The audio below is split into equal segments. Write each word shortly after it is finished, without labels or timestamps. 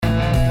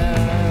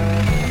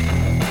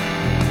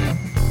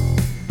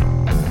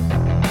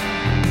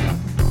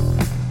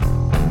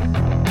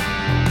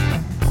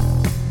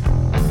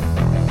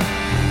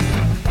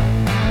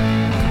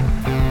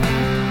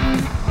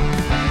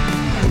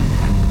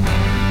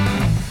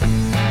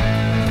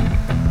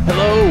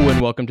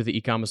welcome to the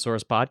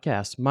Ecommosaurus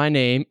podcast. My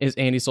name is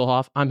Andy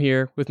Solhoff. I'm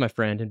here with my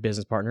friend and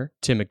business partner,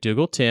 Tim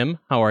McDougall. Tim,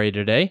 how are you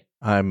today?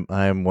 I'm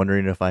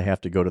wondering if I have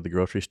to go to the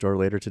grocery store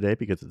later today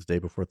because it's the day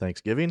before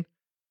Thanksgiving,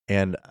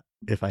 and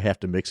if I have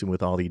to mix in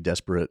with all the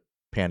desperate,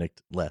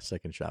 panicked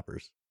last-second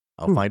shoppers.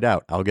 I'll find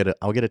out. I'll get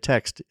a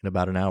text in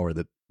about an hour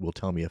that will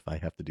tell me if I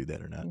have to do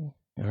that or not.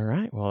 All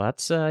right. Well,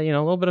 that's a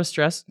little bit of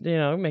stress.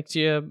 Makes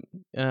you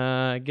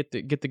get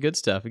the good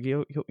stuff.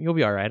 You'll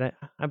be all right.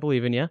 I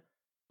believe in you.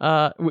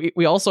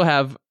 We also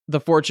have the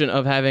fortune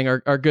of having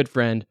our good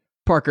friend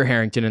Parker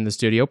Harrington in the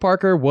studio.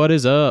 Parker, what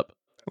is up?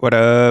 What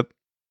up?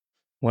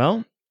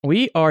 Well,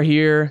 we are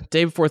here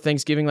day before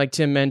Thanksgiving, like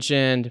Tim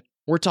mentioned.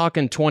 We're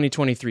talking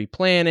 2023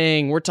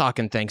 planning. We're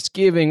talking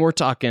Thanksgiving. We're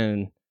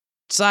talking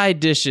side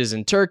dishes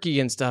and turkey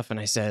and stuff. And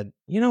I said,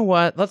 you know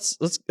what? Let's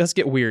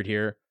get weird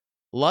here.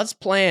 Let's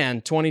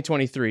plan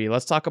 2023.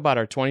 Let's talk about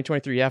our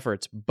 2023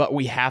 efforts, but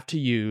we have to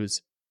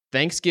use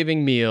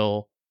Thanksgiving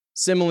meal,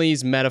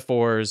 similes,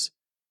 metaphors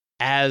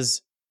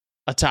as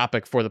a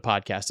topic for the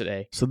podcast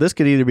today. So this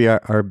could either be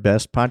our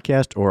best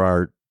podcast or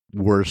our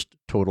worst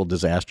total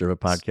disaster of a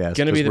podcast. It's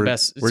going to be the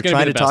best. We're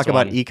trying to talk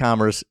about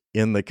e-commerce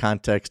in the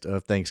context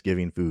of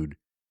Thanksgiving food.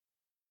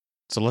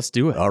 So let's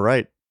do it. All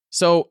right.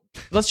 So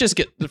let's just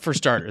get for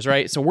starters,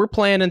 right? So we're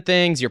planning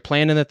things. You're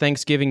planning the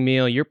Thanksgiving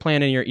meal. You're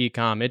planning your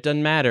e-com. It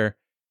doesn't matter.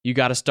 You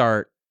got to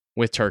start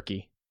with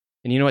turkey.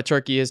 And you know what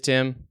turkey is,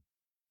 Tim?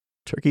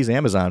 Turkey's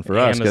Amazon for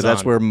us because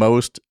that's where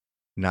most,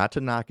 not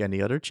to knock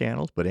any other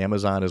channels, but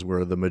Amazon is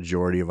where the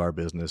majority of our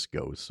business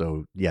goes.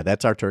 So yeah,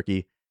 that's our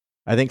turkey.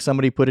 I think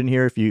somebody put in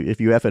here, if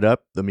you F it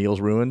up, the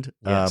meal's ruined.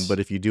 Yes. But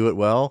if you do it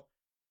well,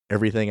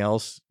 everything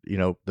ose,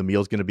 the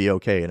meal's going to be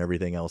okay and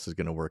everything else is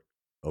going to work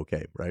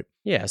okay, right?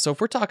 Yeah. So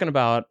if we're talking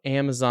about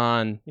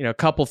Amazon, a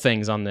couple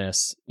things on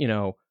this,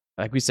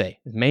 like we say,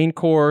 main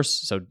course.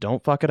 So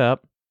don't fuck it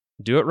up.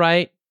 Do it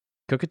right.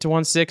 Cook it to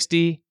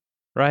 160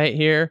 right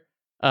here.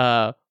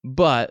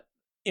 But,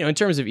 in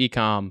terms of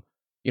e-com,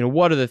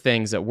 what are the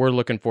things that we're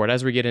looking for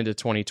as we get into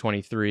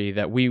 2023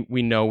 that we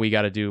know we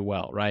got to do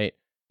well, right?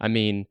 I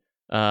mean,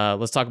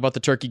 let's talk about the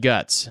turkey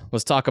guts.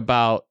 Let's talk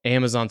about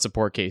Amazon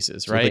support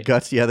cases, right? So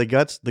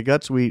the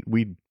guts we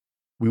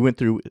went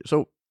through.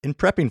 So in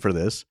prepping for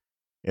this,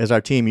 as our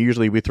team,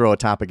 usually we throw a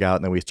topic out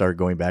and then we start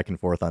going back and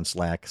forth on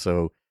Slack.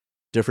 So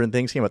different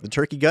things came up. The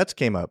turkey guts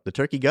came up. The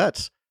turkey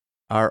guts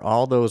are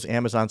all those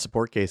Amazon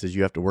support cases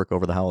you have to work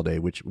over the holiday,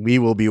 which we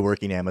will be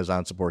working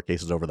Amazon support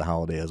cases over the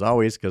holiday as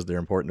always because they're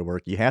important to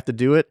work. You have to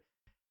do it.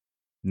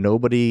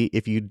 Nobody,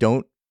 if you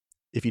don't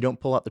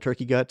pull out the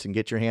turkey guts and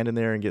get your hand in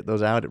there and get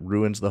those out, it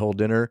ruins the whole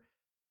dinner.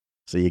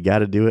 So you got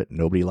to do it.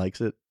 Nobody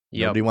likes it.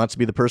 Yep. Nobody wants to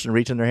be the person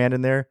reaching their hand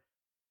in there,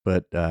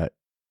 but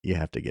you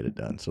have to get it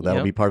done. So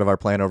that'll be part of our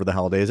plan over the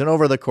holidays and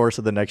over the course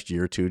of the next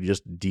year or two.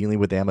 Just dealing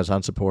with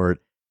Amazon support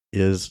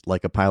is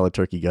like a pile of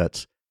turkey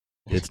guts.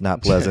 It's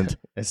not pleasant.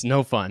 It's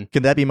no fun.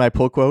 Can that be my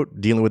pull quote?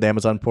 Dealing with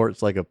Amazon support,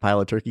 it's like a pile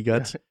of turkey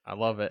guts. I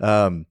love it.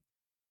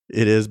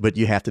 It is, but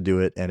you have to do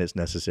it, and it's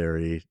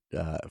necessary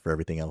for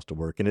everything else to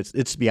work. And it's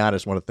to be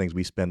honest, one of the things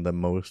we spend the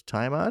most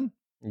time on,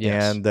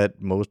 and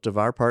that most of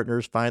our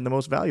partners find the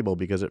most valuable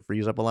because it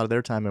frees up a lot of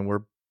their time, and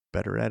we're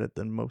better at it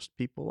than most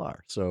people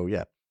are. So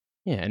yeah.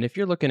 Yeah, and if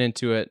you're looking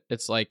into it,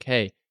 it's like,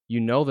 hey,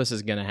 this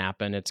is going to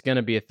happen. It's going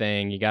to be a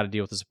thing. You got to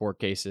deal with the support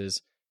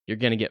cases. You're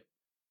going to get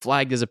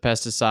flagged as a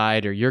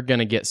pesticide, or you're going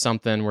to get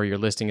something where your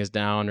listing is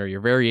down, or your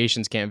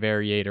variations can't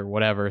variate, or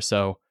whatever.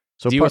 So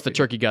deal with the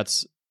turkey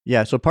guts.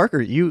 Yeah. So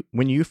Parker,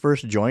 when you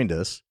first joined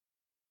us,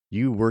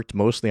 you worked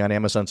mostly on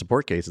Amazon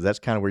support cases. That's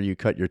kind of where you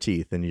cut your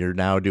teeth, and you're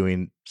now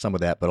doing some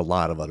of that, but a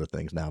lot of other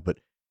things now. But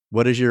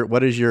what is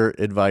your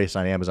advice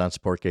on Amazon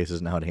support cases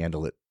and how to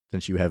handle it,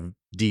 since you have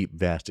deep,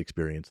 vast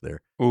experience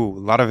there? Ooh, a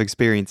lot of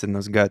experience in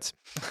those guts.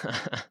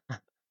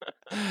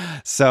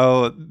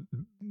 So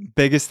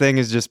biggest thing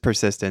is just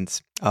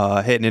persistence,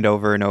 hitting it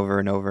over and over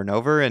and over and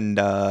over, and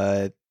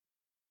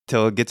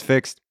till it gets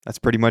fixed. That's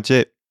pretty much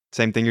it.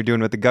 Same thing you're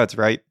doing with the guts,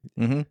 right?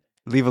 Mm-hmm.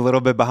 Leave a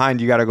little bit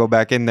behind. You got to go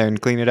back in there and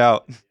clean it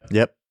out.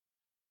 Yep.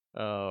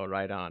 Oh,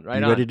 right on.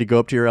 Ready to go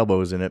up to your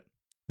elbows in it.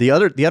 The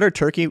other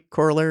turkey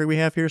corollary we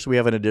have here, so we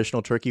have an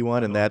additional turkey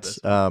one, and that's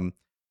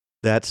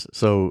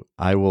so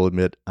I will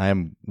admit I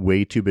am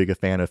way too big a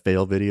fan of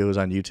fail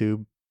videos on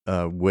YouTube.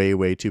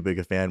 Way too big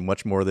a fan,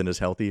 much more than is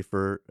healthy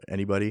for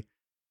anybody.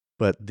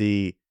 But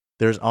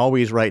there's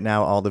always right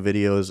now all the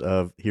videos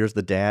of here's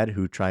the dad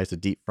who tries to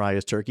deep fry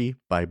his turkey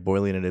by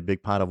boiling in a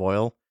big pot of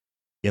oil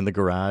in the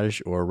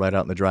garage or right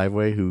out in the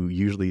driveway, who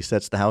usually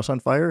sets the house on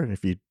fire. And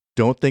if you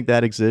don't think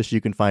that exists,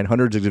 you can find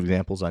hundreds of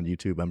examples on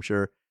YouTube, I'm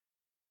sure.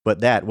 But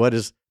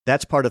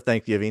that's part of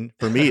Thanksgiving.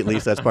 For me, at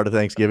least, that's part of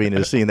Thanksgiving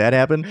is seeing that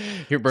happen.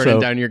 You're burning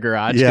down your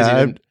garage.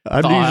 Yeah,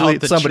 I'm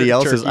usually somebody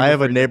else's. I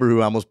have a neighbor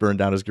who almost burned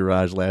down his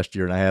garage last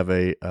year, and I have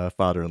a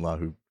father-in-law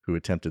who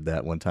attempted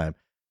that one time.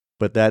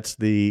 But that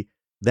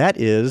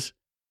is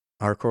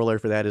our corollary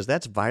for that is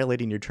that's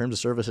violating your terms of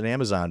service in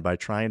Amazon by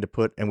trying to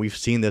put, and we've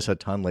seen this a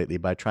ton lately,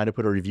 by trying to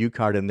put a review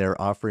card in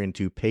there offering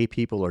to pay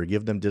people or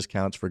give them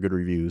discounts for good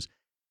reviews.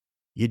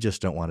 You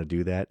just don't want to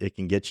do that. It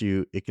can get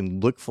you, it can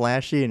look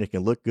flashy and it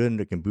can look good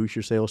and it can boost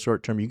your sales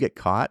short term. You get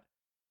caught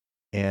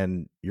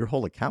and your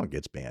whole account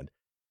gets banned.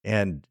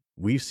 And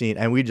we've seen,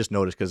 and we just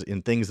noticed because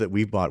in things that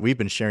we've bought, we've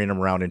been sharing them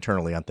around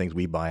internally on things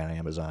we buy on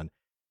Amazon.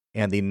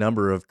 And the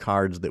number of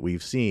cards that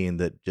we've seen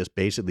that just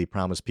basically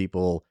promise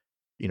people,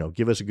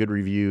 give us a good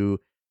review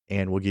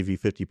and we'll give you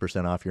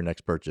 50% off your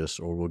next purchase,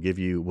 or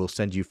we'll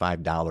send you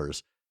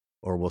 $5,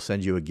 or we'll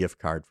send you a gift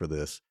card for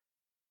this.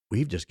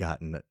 We've just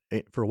gotten,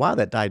 for a while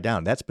that died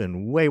down. That's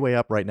been way, way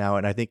up right now.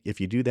 And I think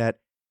if you do that,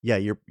 yeah,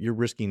 you're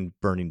risking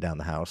burning down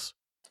the house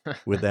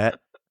with that.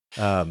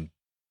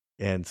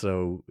 And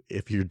so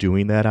if you're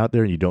doing that out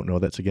there and you don't know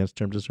that's against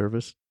terms of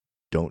service,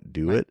 don't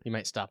do it. You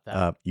might stop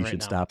that. You right should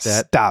now. stop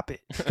that. Stop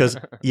it. Because,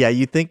 yeah,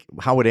 you think,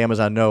 how would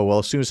Amazon know? Well,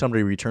 as soon as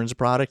somebody returns a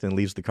product and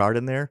leaves the card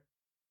in there,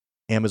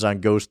 Amazon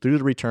goes through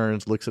the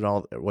returns, looks at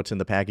all what's in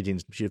the packaging,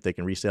 see if they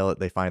can resell it.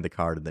 They find the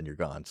card, and then you're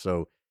gone.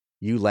 So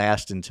you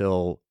last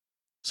until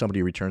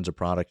somebody returns a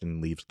product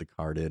and leaves the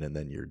card in, and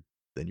then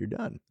you're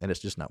done. And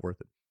it's just not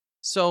worth it.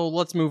 So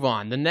let's move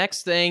on. The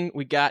next thing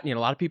we got, a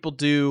lot of people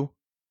do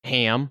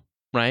ham,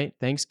 right?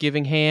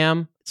 Thanksgiving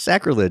ham.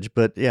 Sacrilege,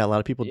 but yeah, a lot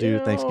of people do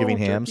Thanksgiving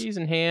hams. Turkeys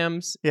and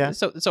hams. Yeah.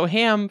 So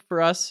ham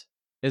for us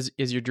is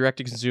your direct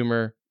to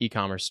consumer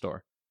e-commerce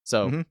store.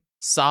 So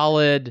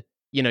solid,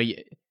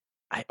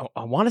 I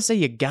want to say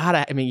you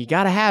gotta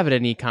have it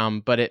in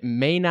e-com, but it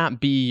may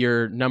not be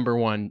your number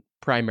one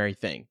primary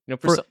thing.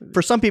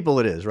 For some people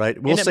it is,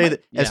 right? We'll say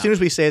that yeah. As soon as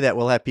we say that,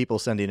 we'll have people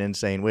sending in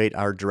saying, wait,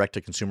 our direct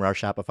to consumer, our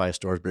Shopify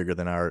store is bigger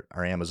than our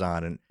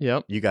Amazon.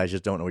 And you guys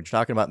just don't know what you're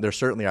talking about. And there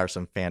certainly are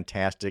some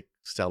fantastic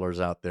sellers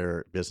out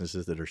there,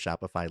 businesses that are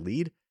Shopify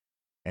lead,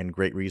 and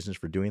great reasons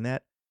for doing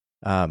that.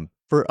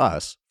 For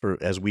us,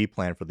 as we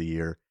plan for the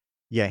year,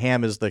 yeah,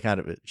 ham is the kind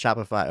of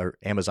Shopify, or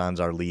Amazon's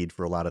our lead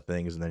for a lot of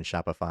things, and then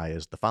Shopify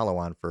is the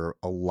follow-on for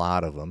a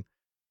lot of them.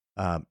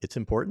 It's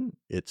important.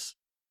 It's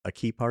a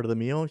key part of the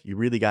meal. You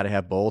really got to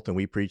have both, and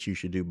we preach you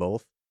should do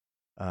both.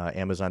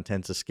 Amazon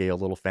tends to scale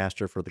a little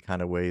faster for the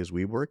kind of ways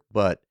we work,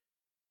 but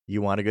you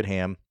want a good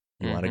ham.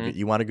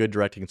 You want a good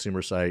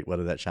direct-to-consumer site,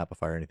 whether that's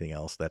Shopify or anything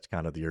else. That's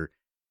kind of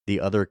the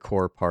other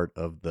core part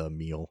of the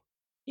meal.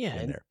 Yeah,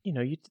 and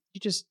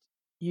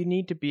you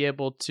need to be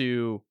able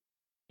to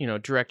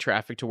direct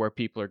traffic to where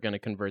people are going to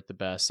convert the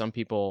best. Some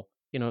people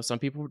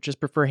just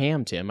prefer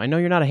ham, Tim. I know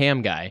you're not a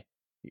ham guy.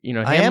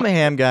 I am a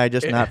ham guy,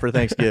 just not for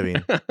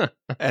Thanksgiving.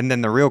 And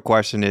then the real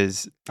question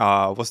is,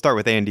 we'll start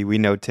with Andy. We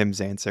know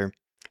Tim's answer.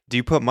 Do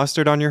you put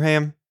mustard on your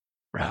ham?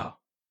 Bro,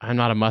 I'm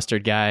not a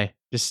mustard guy.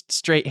 Just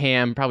straight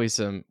ham, probably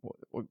some,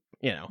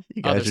 you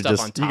other guys stuff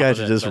on top you guys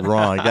of are it, just but-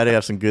 wrong. You got to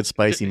have some good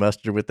spicy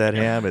mustard with that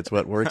ham. It's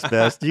what works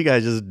best. You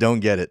guys just don't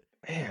get it.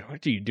 Man,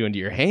 what are you doing to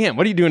your ham?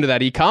 What are you doing to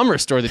that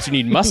e-commerce store that you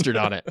need mustard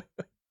on it?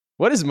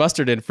 What is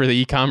mustard in for the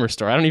e-commerce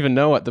store? I don't even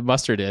know what the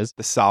mustard is.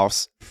 The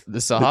sauce.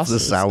 The sauce? It's the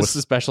sauce. It's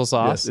the special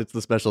sauce? Yes, it's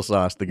the special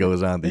sauce that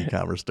goes on the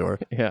e-commerce store.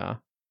 Yeah.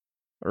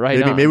 Right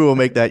Maybe we'll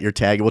make that your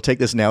tag. We'll take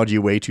this analogy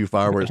way too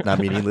far where it's not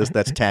meaningless.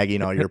 That's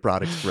tagging all your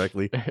products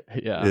correctly.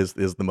 Yeah. Is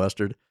the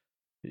mustard.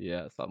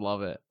 Yes, I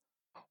love it.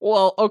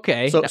 Well,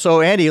 okay.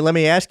 So Andy, let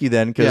me ask you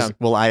then, because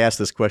I asked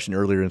this question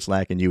earlier in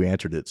Slack and you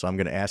answered it, so I'm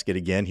going to ask it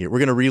again here. We're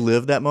going to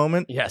relive that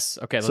moment. Yes.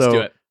 Okay, let's do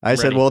it. I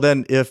said, well,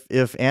 then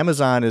if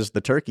Amazon is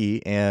the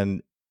turkey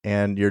and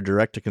your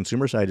direct to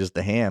consumer side is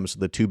the ham, so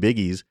the two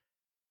biggies,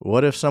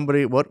 what if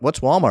what's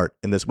Walmart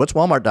in this? What's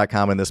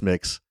Walmart.com in this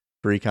mix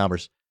for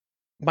e-commerce?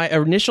 My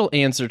initial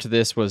answer to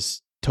this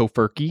was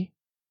tofurkey,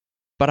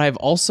 but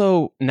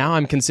now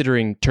I'm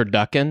considering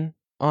turducken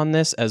on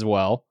this as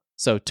well.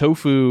 So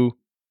tofu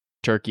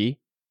turkey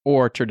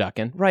or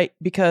turducken, right?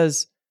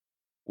 Because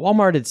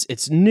Walmart,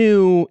 it's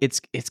new.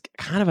 It's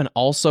kind of an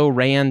also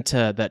ran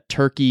to the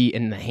turkey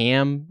and the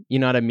ham. You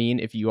know what I mean?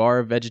 If you are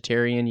a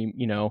vegetarian,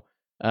 you're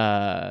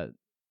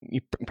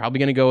probably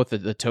going to go with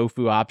the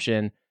tofu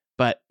option,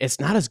 but it's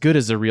not as good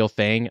as the real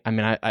thing. I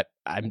mean,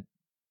 I'm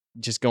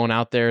just going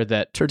out there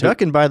that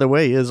turducken, by the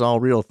way, is all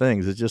real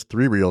things. It's just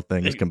three real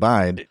things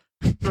combined.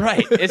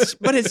 Right.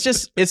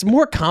 It's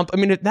more I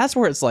mean, that's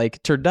where it's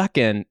like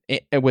turducken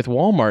with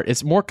Walmart.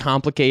 It's more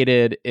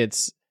complicated.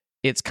 It's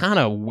kind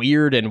of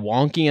weird and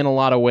wonky in a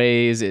lot of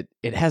ways. It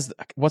has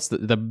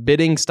the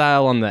bidding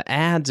style on the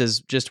ads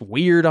is just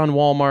weird on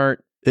Walmart.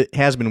 It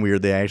has been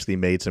weird. They actually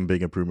made some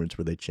big improvements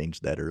where they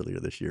changed that earlier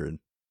this year, and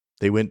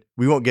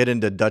we won't get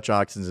into Dutch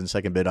auctions and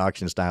second bid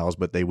auction styles,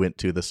 but they went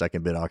to the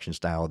second bid auction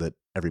style that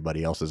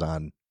everybody else is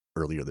on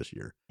earlier this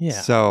year. Yeah.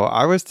 So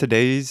I was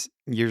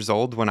years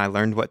old when I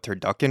learned what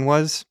turducken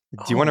was.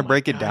 Do you want to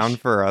break it down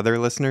for our other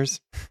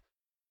listeners?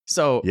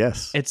 So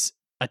yes, it's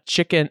a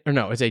chicken,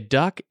 it's a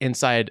duck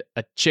inside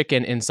a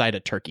chicken inside a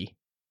turkey.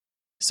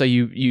 So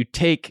you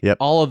take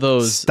all of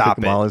those,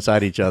 all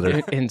inside each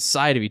other,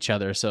 inside of each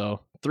other.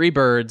 So 3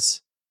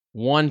 birds,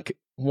 one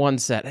one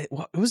set. It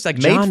was like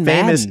made John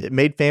famous, Madden.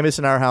 made famous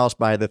in our house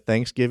by the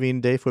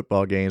Thanksgiving Day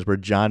football games where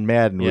John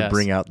Madden would Yes.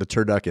 bring out the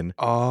turducken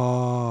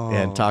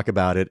and talk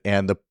about it,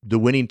 and the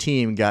winning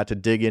team got to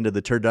dig into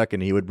the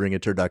turducken. He would bring a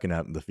turducken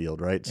out in the field,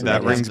 right? And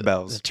that was rings the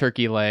bells.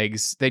 turkey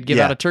legs. They'd give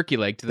Yeah. out a turkey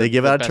leg to the They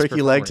give the out a best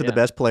turkey leg performer, to the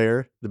best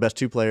player, the best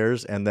two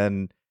players, and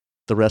then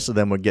the rest of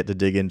them would get to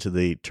dig into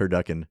the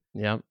turducken,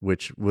 Yeah.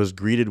 which was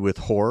greeted with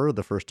horror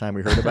the first time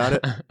we heard about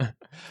it.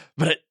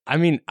 But I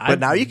mean, But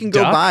now you can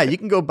go buy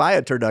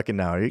a turducken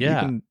now. You Yeah.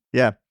 can,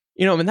 yeah.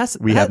 You know, I mean, that's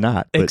We have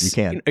not, but you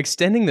can.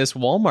 Extending this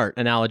Walmart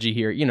analogy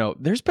here, you know,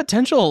 there's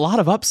potential, a lot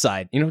of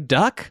upside. You know,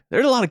 duck,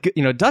 there's a lot of good,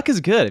 you know, duck is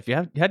good. If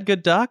you had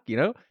good duck, you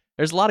know,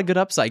 there's a lot of good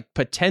upside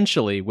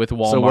potentially with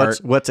Walmart.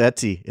 So what's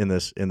Etsy in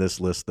this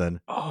list then?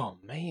 Oh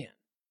man,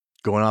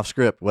 Going off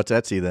script, what's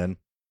Etsy then?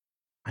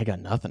 I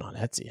got nothing on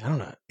Etsy. I don't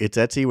know. It's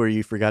Etsy where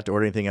you forgot to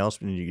order anything else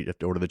and you have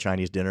to order the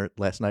Chinese dinner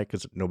last night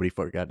because nobody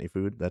forgot any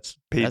food. That's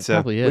That Pizza.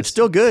 probably is. It's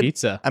still good.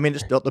 Pizza. I mean,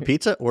 it's still the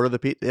pizza. Order the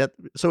pizza. Yeah,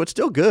 so it's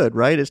still good,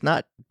 right? It's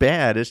not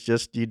bad. It's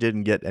just you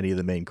didn't get any of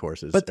the main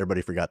courses. But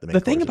Everybody forgot the main The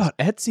courses. thing about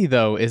Etsy,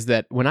 though, is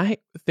that when I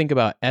think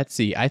about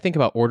Etsy, I think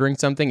about ordering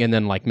something and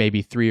then like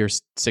maybe 3 or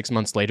 6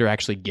 months later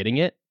actually getting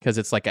it because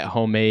it's like a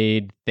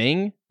homemade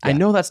thing. I Yeah.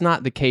 know that's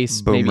not the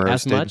case Boom maybe as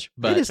roasted. much,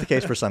 but it is the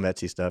case for some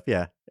Etsy stuff,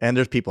 yeah. And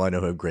there's people I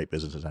know who have great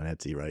businesses on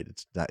Etsy, right?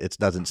 It's not, it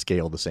doesn't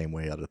scale the same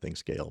way other things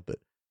scale, but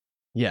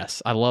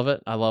yes, I love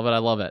it. I love it. I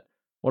love it.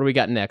 What do we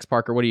got next,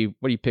 Parker? What are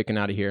you picking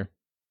out of here?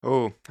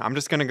 Oh, I'm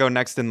just going to go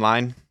next in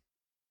line.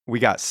 We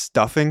got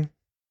stuffing.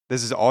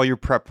 This is all your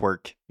prep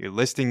work, your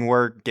listing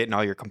work, getting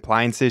all your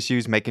compliance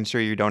issues, making sure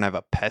you don't have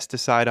a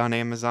pesticide on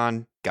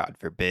Amazon. God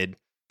forbid.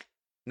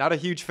 Not a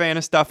huge fan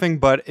of stuffing,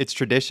 but it's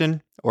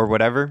tradition or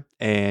whatever,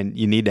 and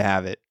you need to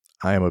have it.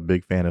 I am a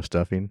big fan of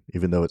stuffing,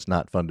 even though it's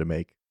not fun to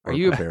make or Are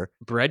you prepare.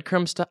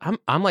 breadcrumb stuff?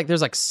 I'm like,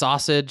 there's like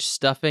sausage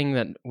stuffing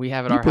that we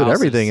have at You our put house.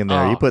 everything in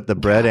there. You put the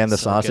bread and the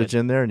so sausage good.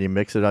 in there, and you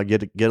mix it out.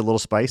 Get a little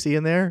spicy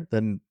in there.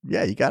 Then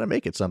yeah, you got to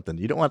make it something.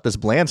 You don't want this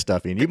bland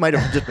stuffing. You might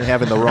have just been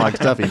having the wrong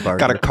stuffing part.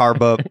 Got to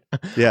carb up.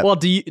 Yeah. Well,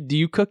 do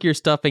you cook your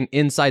stuffing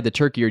inside the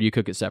turkey or do you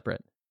cook it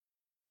separate?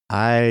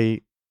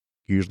 I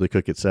usually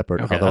cook it separate.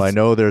 Okay, Although I that's-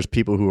 know there's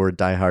people who are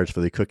diehards for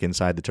they cook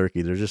inside the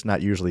turkey. There's just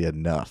not usually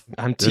enough.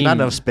 I'm There's not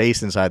enough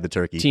space inside the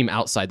turkey. team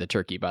outside the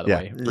turkey, by the Yeah.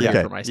 way.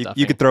 Yeah. For my You, stuffing.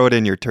 you could throw it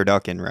in your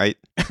turducken, right?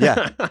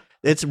 Yeah.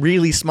 It's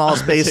really small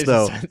space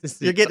though.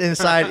 You're getting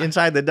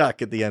inside the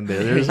duck at the end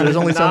there. There's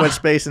only so much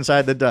space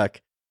inside the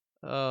duck.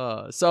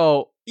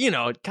 So you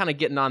know, kind of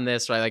getting on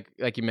this, right?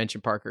 Like you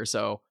mentioned, Parker.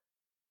 So,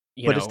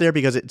 But it's there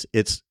because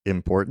it's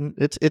important.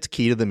 It's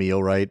key to the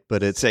meal, right?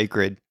 But it's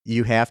Sacred.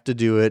 you have to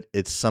do it.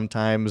 It's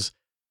sometimes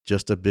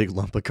just a big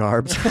lump of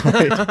carbs.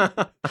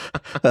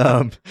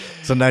 Right?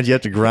 Sometimes you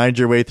have to grind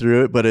your way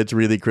through it, but it's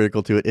really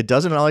critical to it. It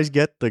doesn't always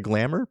get the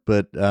glamour,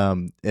 but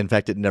in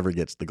fact, it never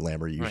gets the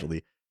glamour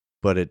usually.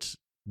 But it's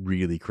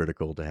really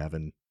critical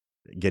to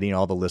getting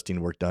all the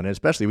listing work done. And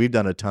especially, we've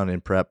done a ton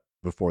in prep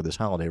before this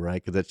holiday,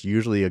 right? Because that's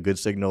usually a good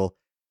signal.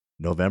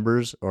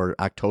 November's or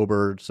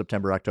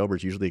September, October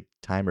is usually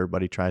time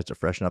everybody tries to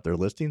freshen up their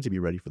listings to be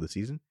ready for the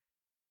season.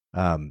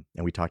 And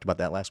we talked about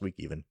that last week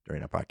even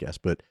during our podcast.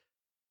 But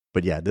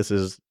yeah,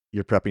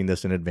 you're prepping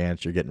this in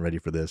advance. You're getting ready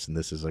for this, and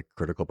this is a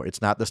critical part.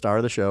 It's not the star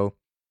of the show,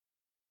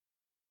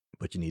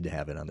 but you need to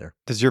have it on there.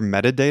 Does your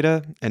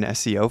metadata and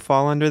SEO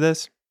fall under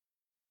this?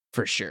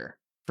 For sure.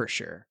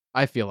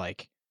 I feel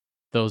like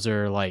those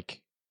are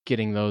like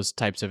getting those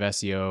types of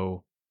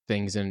SEO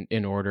things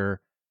in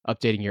order,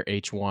 updating your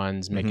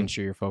H1s, making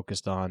sure you're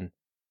focused on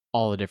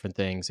all the different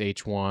things,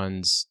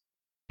 H1s,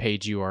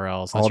 page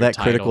URLs, All your that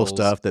critical titles.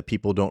 stuff that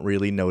people don't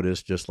really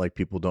notice, just like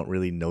people don't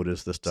really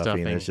notice the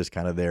stuffing. It's just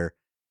kind of there.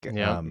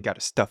 Yeah. You got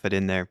to stuff it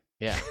in there.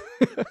 Yeah.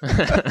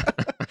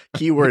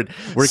 Keyword.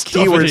 We're Stuff it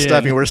keyword in.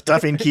 stuffing. We're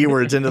stuffing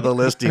keywords into the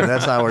listing.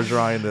 That's how we're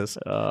drawing this.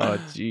 Oh,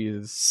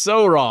 geez.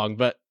 So wrong,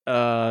 but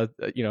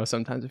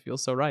sometimes it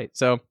feels so right.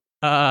 So,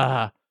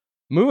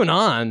 moving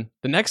on,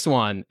 the next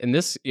one, and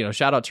this,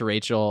 shout out to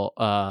Rachel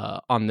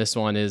on this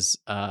one is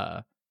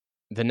the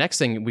next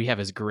thing we have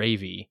is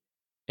gravy,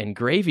 and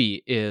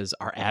gravy is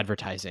our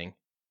advertising.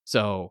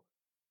 So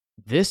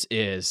this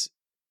is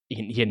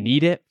you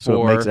need it for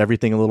So it makes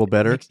everything a little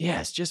better.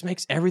 just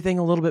makes everything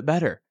a little bit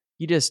better.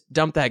 You just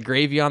dump that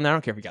gravy on there. I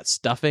don't care if you got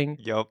stuffing.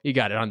 Yup. You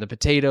got it on the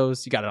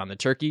potatoes. You got it on the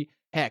turkey.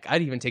 Heck,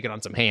 I'd even take it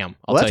on some ham.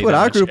 Well, that's what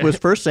our group was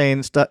first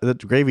saying. The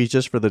gravy's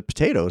just for the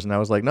potatoes, and I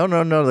was like, no.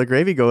 The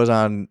gravy goes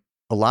on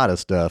a lot of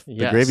stuff. The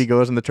Yes. gravy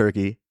goes on the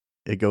turkey.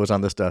 It goes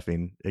on the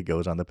stuffing. It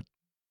goes on the.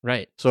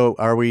 Right. So,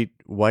 are we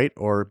white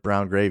or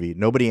brown gravy?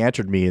 Nobody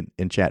answered me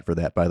in chat for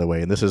that, by the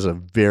way. And this is a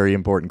very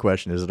important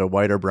question: is it a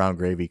white or brown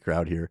gravy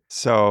crowd here?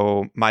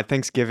 So my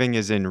Thanksgiving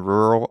is in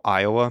rural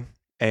Iowa,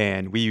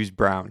 and we use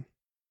brown.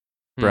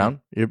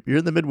 Brown. You're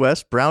in the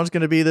Midwest. Brown's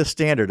going to be the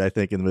standard, I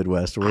think, in the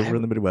Midwest. We're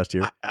in the Midwest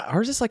here.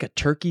 Ours is like a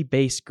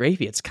turkey-based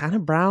gravy. It's kind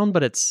of brown,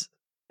 but it's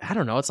I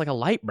don't know. It's like a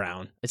light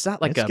brown. It's not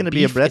like It's a gonna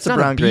be beef. that's it's a not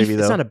brown beef, gravy,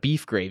 though. It's not a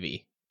beef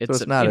gravy.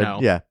 It's it's not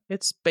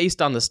it's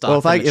based on the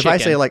stock. Well, if I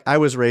say like I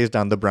was raised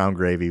on the brown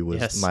gravy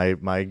was Yes.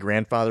 my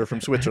grandfather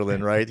from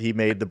Switzerland, right? He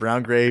made the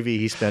brown gravy.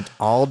 He spent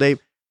all day.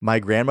 My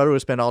grandmother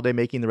would spend all day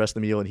making the rest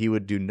of the meal, and he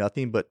would do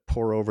nothing but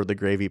pour over the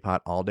gravy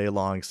pot all day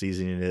long,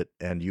 seasoning it.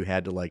 And you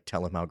had to like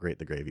tell him how great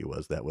the gravy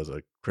was. That was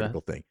a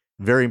critical thing.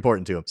 Very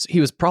important to him. So he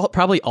was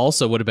probably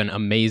also would have been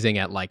amazing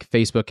at like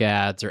Facebook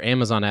ads or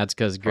Amazon ads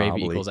because gravy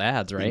Probably. equals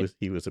ads, right?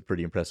 He was a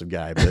pretty impressive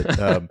guy,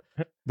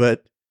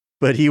 but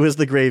but he was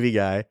the gravy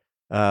guy.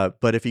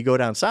 But if you go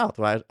down south,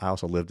 well, I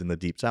also lived in the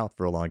deep south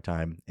for a long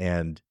time,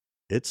 and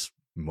it's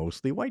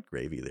mostly white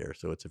gravy there,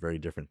 so it's a very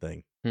different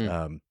thing.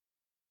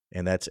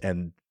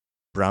 And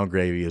brown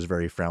gravy is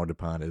very frowned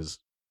upon as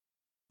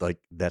like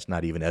that's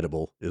not even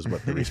edible is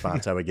what the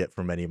response I would get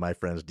from many of my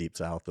friends deep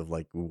south of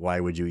like, why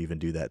would you even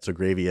do that? So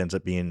gravy ends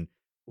up being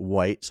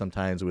white,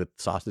 sometimes with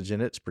sausage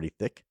in it. It's pretty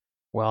thick.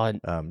 Well,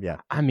 Yeah.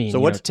 I mean, So so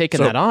what's- taking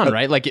so that on, a-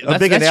 right? Like A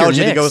big that's analogy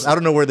your that mix. goes, I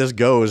don't know where this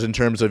goes in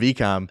terms of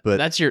e-com, but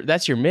that's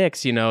your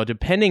mix,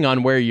 depending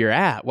on where you're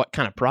at, what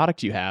kind of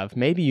product you have.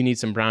 Maybe you need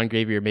some brown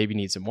gravy or maybe you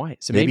need some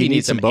white. So maybe you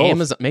need some both.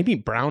 Amazon. Maybe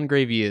brown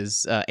gravy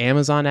is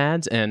Amazon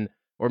ads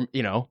or maybe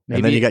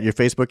and then you got your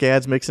Facebook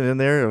ads mixing in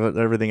there, or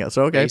everything else.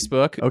 So, okay.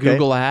 Facebook, Okay.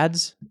 Google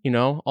ads,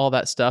 all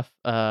that stuff.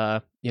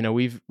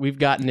 We've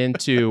gotten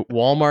into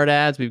Walmart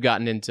ads. We've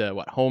gotten into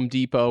Home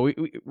Depot.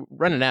 We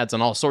running ads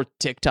on all sorts.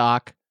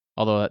 TikTok,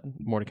 although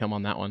more to come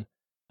on that one.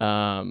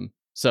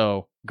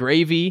 So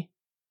gravy,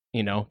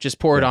 just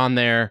pour it on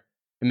there.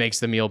 It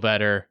makes the meal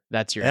better.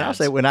 That's your And ads.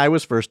 I'll say, when I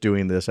was first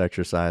doing this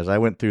exercise, I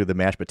went through the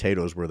mashed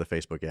potatoes were the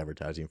Facebook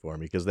advertising for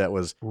me, because that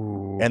was,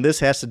 and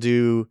this has to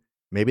do,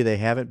 maybe they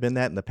haven't been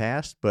that in the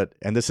past,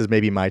 and this is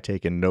maybe my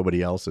take and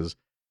nobody else's,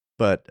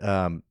 but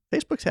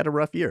Facebook's had a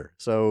rough year.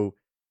 So,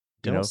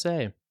 Don't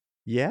say.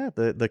 yeah,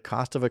 the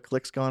cost of a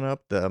click's gone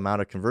up, the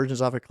amount of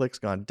conversions off a click's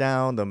gone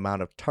down, the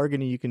amount of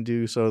targeting you can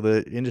do. So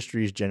the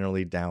industry is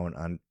generally down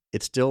on.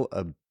 It's still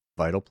a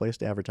vital place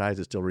to advertise.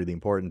 It's still really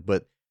important,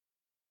 but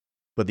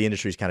the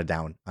industry's kind of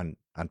down on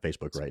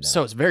Facebook right now.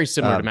 So it's very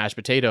similar to mashed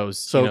potatoes.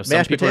 so some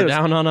mashed people are potatoes,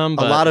 down on them.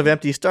 a lot of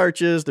empty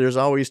starches. There's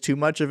always too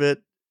much of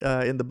it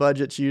in the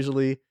budgets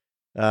usually,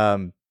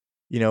 and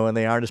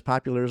they aren't as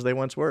popular as they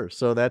once were.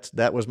 So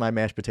that was my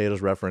mashed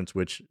potatoes reference,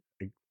 which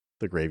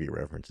the gravy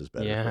reference is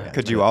better. Yeah.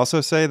 Could you also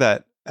say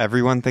that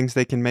everyone thinks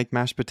they can make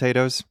mashed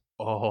potatoes?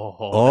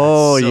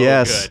 Oh, that's so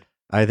yes. good.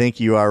 I think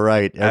you are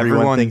right. Everyone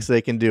Everyone- thinks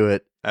they can do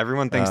it.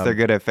 Everyone thinks they're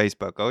good at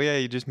Facebook. Oh yeah,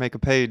 you just make a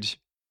page.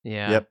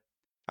 Yeah. Yep.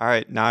 All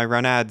right, now I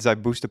run ads. I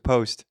boost a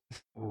post.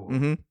 Ooh,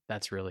 Mm-hmm.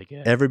 That's really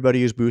good.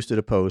 Everybody who's boosted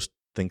a post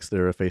thinks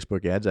they're a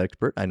Facebook ads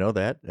expert. I know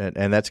that.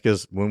 And that's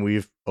because when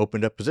we've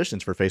opened up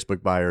positions for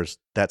Facebook buyers,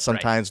 that's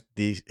sometimes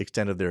the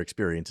extent of their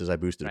experience is I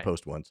boosted a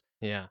post once.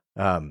 Yeah.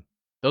 Um,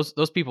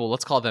 Those people,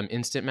 let's call them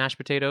instant mashed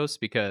potatoes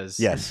because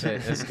yes.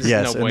 it's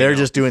yes. no And they're bueno.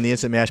 just doing the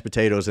instant mashed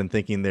potatoes and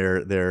thinking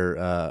they're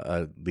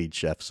a lead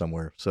chef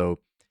somewhere. So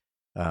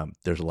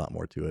there's a lot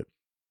more to it.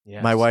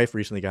 Yes. My wife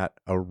recently got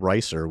a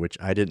ricer, which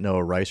I didn't know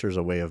a ricer is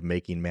a way of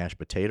making mashed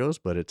potatoes,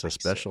 but it's a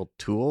special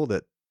tool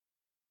that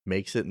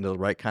makes it into the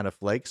right kind of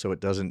flake so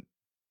it doesn't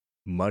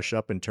mush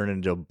up and turn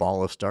into a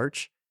ball of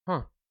starch.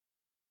 Huh.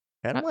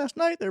 Had them last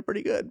night. They're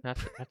pretty good. I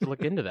have to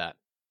look into that.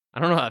 I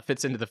don't know how it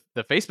fits into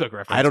the Facebook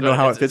reference. I don't know but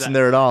how is it fits that- in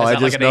there at all. Is I that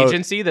just like know an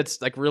agency that's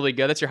like really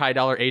good? That's your high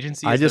dollar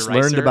agency. I is the just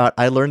learned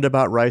ricer?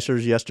 about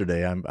ricers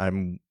yesterday.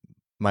 I'm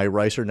my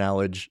ricer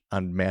knowledge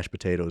on mashed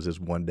potatoes is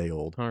 1 day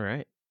old. All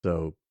right.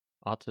 So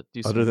I'll have to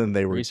do other some than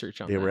they were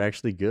research on they that. were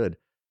actually good.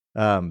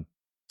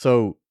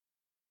 So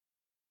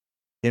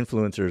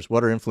influencers,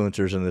 what are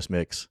influencers in this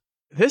mix?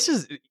 This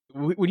is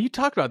when you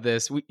talk about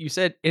this. You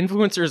said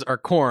influencers are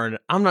corn.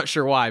 I'm not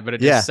sure why, but it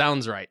just Yeah.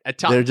 sounds right.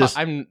 They're just-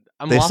 I'm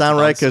They lost sound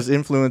upon right because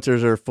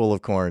influencers are full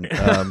of corn.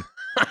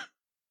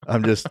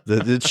 I'm just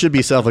it should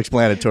be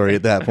self-explanatory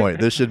at that point.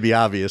 This should be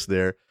obvious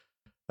there.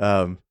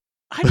 I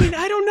mean,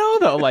 I don't know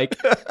though. Like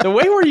the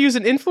way we're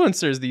using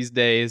influencers these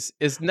days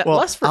is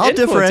less for I'll influencers,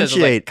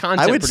 differentiate. Like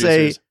content I would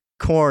producers. say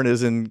corn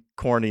isn't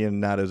corny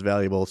and not as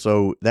valuable.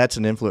 So that's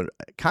an influence.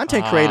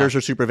 Content creators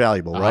are super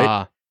valuable,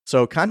 right?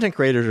 So content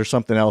creators are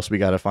something else we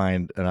got to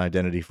find an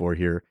identity for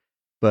here.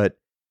 But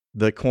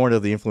the corn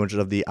of the influencers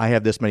of I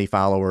have this many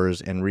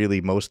followers, and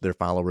really most of their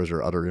followers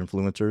are other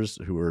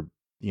influencers who are,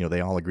 they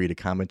all agree to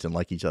comment and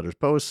like each other's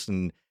posts,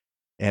 and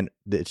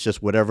it's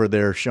just whatever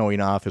they're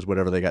showing off is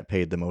whatever they got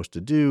paid the most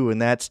to do,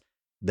 and that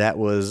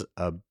was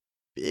a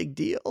big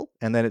deal.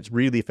 And then it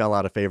really fell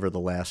out of favor the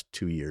last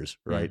 2 years,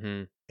 right?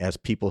 Mhm. As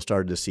people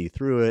started to see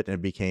through it, and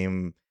it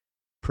became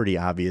pretty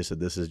obvious that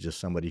this is just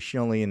somebody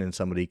shilling and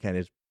somebody kind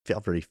of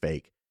felt very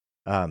fake.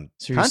 So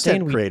you're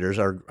saying Content creators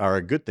are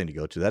a good thing to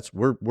go to.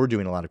 We're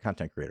doing a lot of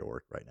content creator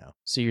work right now.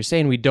 So you're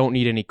saying we don't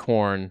need any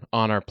corn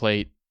on our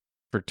plate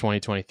for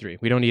 2023.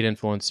 We don't need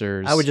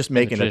influencers. I was just in the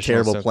making a traditional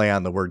terrible sense. play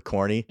on the word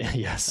corny.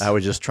 Yes. I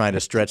was just trying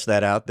to stretch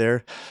that out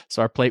there.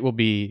 So our plate will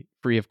be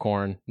free of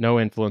corn, no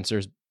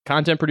influencers,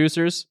 content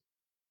producers.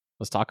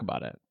 Let's talk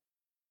about it.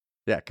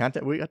 Yeah,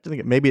 content. We have to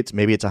think maybe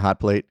it's a hot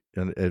plate,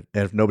 and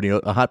if nobody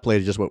knows, a hot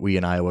plate is just what we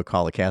in Iowa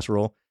call a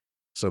casserole.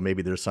 So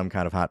maybe there's some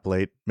kind of hot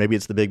plate. Maybe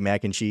it's the big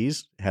mac and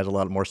cheese. It has a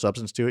lot more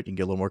substance to it. You can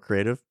get a little more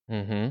creative.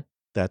 Mm-hmm.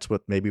 That's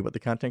what the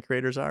content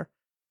creators are.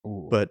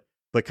 Ooh.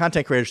 But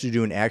content creators are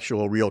doing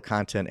actual real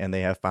content, and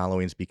they have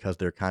followings because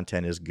their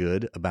content is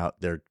good about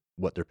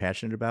what they're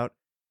passionate about.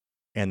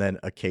 And then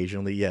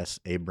occasionally, yes,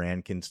 a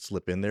brand can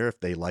slip in there if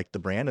they like the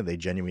brand and they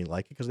genuinely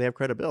like it because they have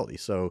credibility.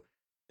 So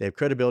they have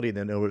credibility.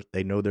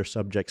 They know their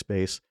subject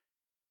space.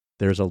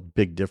 There's a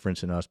big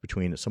difference in us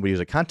between somebody who's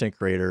a content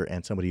creator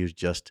and somebody who's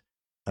just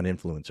an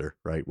influencer,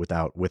 right?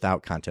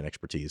 Without content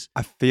expertise.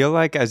 I feel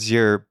like as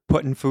you're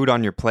putting food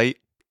on your plate,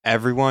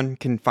 everyone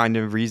can find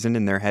a reason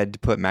in their head to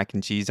put mac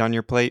and cheese on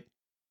your plate.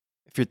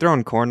 If you're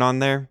throwing corn on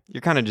there, you're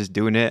kind of just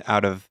doing it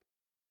out of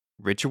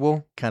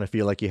ritual. Kind of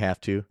feel like you have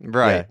to,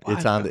 right?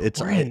 Yeah,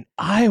 We're in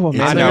Iowa,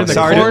 man. I know, They're the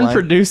sorry to-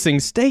 corn-producing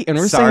state, and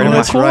we're Sorry saying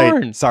to no my-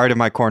 corn. Sorry to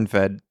my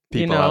corn-fed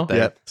people out there.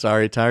 Yeah,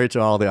 sorry to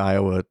all the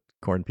Iowa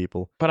corn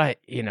people. But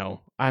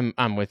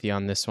I'm with you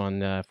on this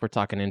one. If we're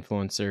talking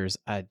influencers,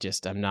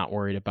 I'm not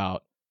worried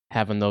about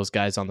having those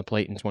guys on the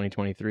plate in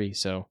 2023.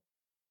 So,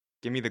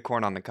 Give me the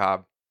corn on the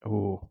cob.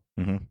 ooh,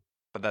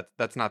 But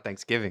that's not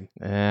Thanksgiving.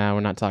 we're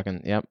not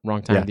talking. Yep,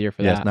 wrong time of the year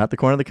for Yes, that. not the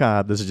corn on the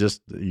cob. This is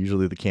just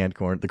usually the canned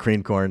corn, the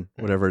cream corn,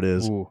 whatever it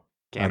is. Ooh,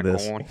 Can On of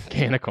this. corn.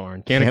 can of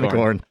corn. Can of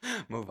corn.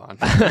 Move on.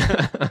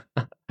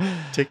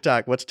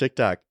 TikTok. What's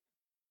TikTok?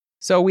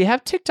 So we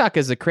have TikTok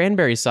as a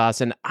cranberry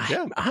sauce, and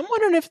Yeah. I'm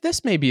wondering if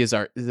this maybe is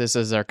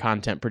our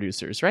content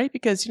producers, right?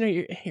 Because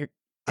you're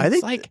I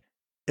think like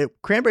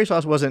cranberry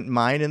sauce wasn't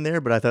mine in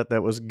there, but I thought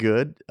that was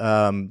good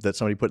that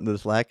somebody put into the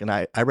Slack. And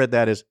I read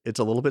that as it's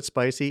a little bit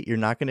spicy. You're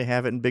not going to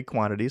have it in big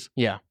quantities.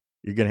 yeah,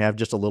 You're going to have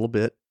just a little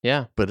bit,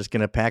 yeah. but it's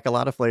going to pack a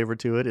lot of flavor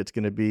to it. It's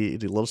going to be a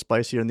little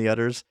spicier than the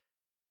others.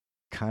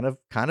 Kind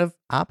of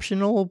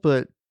optional,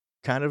 but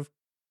kind of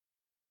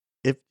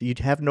if you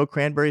have no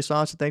cranberry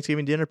sauce at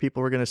Thanksgiving dinner,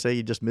 people are going to say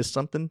you just missed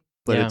something.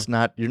 But Yeah. it's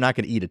not. You're not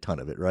going to eat a ton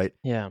of it, right?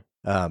 Yeah.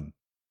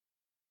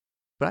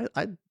 But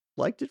I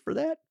liked it for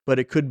that. But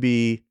it could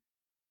be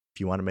if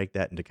you want to make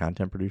that into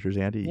content producers,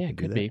 Andy. Yeah, it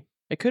could be.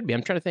 It could be.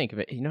 I'm trying to think of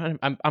it.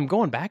 I'm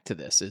going back to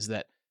this. Is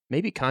that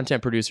maybe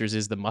content producers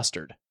is the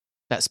mustard,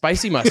 that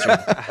spicy mustard?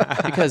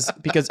 because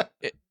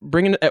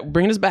bringing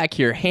us back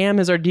here, Ham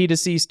is our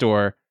D2C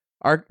store.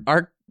 Our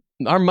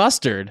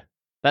mustard,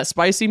 that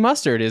spicy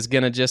mustard, is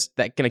gonna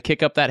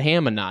kick up that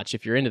ham a notch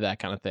if you're into that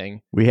kind of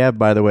thing. We have,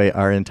 by the way,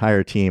 our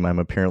entire team. I'm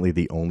apparently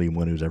the only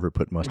one who's ever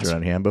put mustard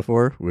on ham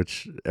before.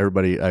 Which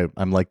everybody,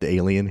 I'm like the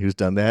alien who's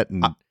done that.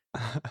 And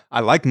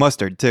I like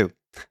mustard too.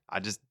 I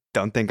just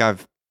don't think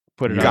I've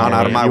Put it gone on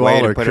out of my You way all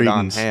to are put it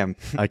on cretins. ham.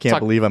 I can't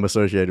believe I'm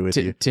associated with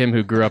you. Tim,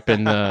 who grew up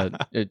in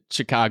the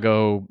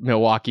Chicago,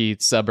 Milwaukee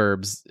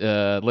suburbs,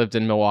 lived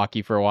in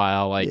Milwaukee for a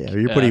while. Like, Yeah,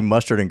 you're putting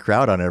mustard and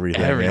kraut on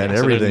everything, man. So there's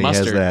Everything has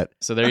mustard. that.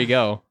 So there you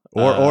go.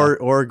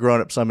 Or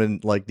growing up some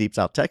in like deep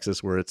South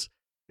Texas where it's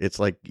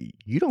like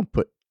you don't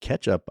put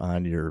ketchup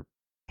on your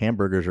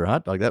hamburgers or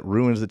hot dog. That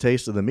ruins the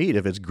taste of the meat.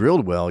 If it's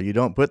grilled well, you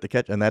don't put the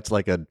ketchup. And that's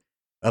like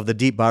of the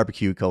deep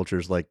barbecue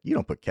cultures, like you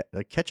don't put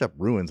ketchup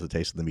ruins the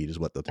taste of the meat is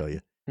what they'll tell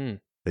you.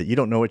 That you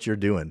don't know what you're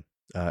doing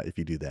if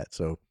you do that.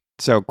 So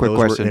quick those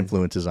question. were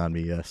influences on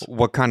me, yes.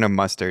 What kind of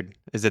mustard?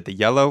 Is it the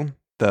yellow?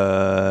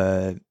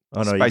 The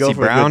Oh, no, spicy you go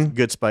for brown? a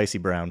good spicy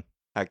brown.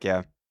 Heck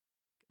yeah.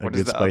 A What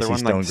is good the other spicy one?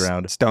 stone Like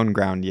ground. Stone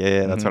ground.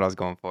 Yeah, that's Mhm. what I was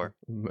going for.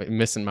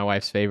 Missing my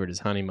wife's favorite is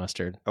honey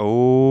mustard.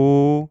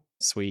 Oh,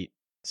 Sweet.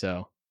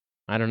 So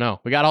I don't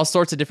know. We got all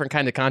sorts of different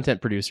kind of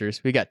content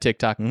producers. We got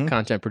TikTok Mhm.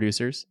 content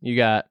producers. You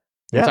got.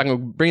 We're Yeah.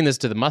 talking. Bringing this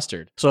to the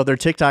mustard. So their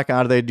TikTok, how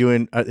are they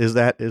doing? Is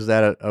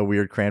that a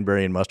weird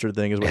cranberry and mustard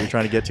thing? Is what you're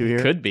trying to get to here?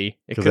 Could be.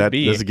 It 'Cause could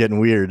be. This is getting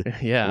weird.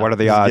 Yeah. what are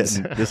the This is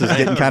odds? This is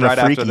getting kind of right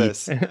freaky. after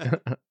this.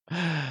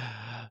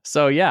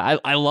 So yeah,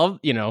 I love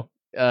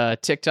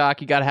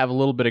TikTok. You got to have a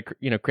little bit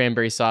of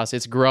cranberry sauce.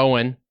 It's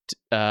growing.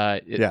 Yeah.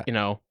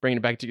 Bringing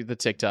it back to the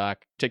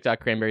TikTok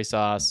cranberry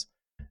sauce.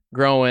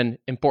 Growing,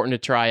 important to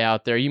try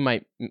out there. You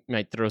might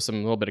throw a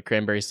little bit of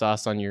cranberry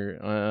sauce on your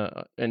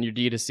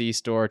D2C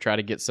store. Try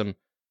to get some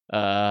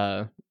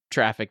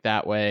traffic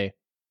that way.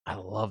 I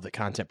love the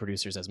content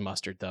producers as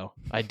mustard, though.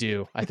 I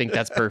do. I think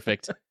that's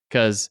perfect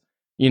because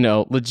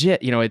legit.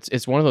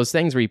 It's one of those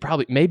things where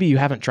maybe you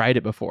haven't tried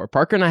it before.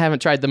 Parker and I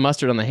haven't tried the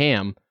mustard on the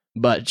ham,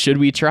 but should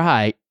we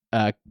try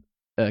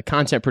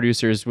content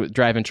producers with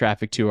driving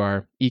traffic to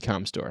our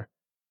e-com store?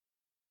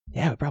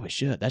 Yeah, we probably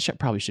should. That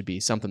probably should be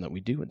something that we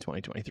do in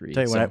 2023.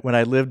 Tell you, when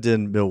I lived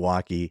in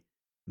Milwaukee,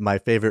 my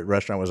favorite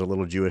restaurant was a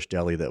little Jewish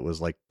deli that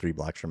was like 3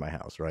 blocks from my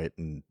house, right?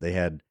 And they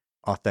had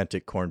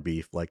authentic corned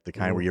beef, like the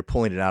kind where you're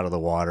pulling it out of the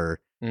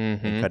water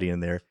and cutting in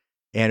there.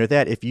 And with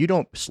that, if you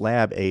don't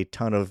slab a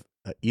ton of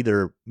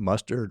either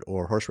mustard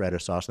or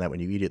horseradish sauce on that when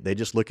you eat it, they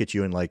just look at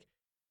you and like,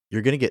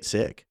 you're going to get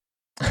sick.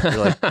 You're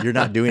like, you're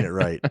not doing it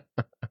right.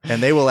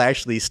 And they will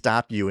actually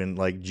stop you and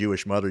like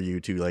Jewish mother you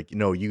to like,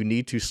 no, you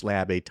need to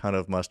slab a ton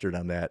of mustard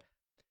on that.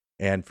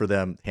 And for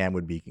them, ham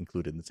would be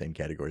included in the same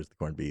category as the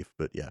corned beef.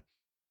 But yeah.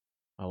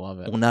 I love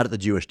it. Well, not at the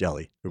Jewish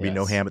deli. There would be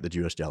no Yes. ham at the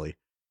Jewish deli.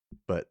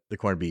 But the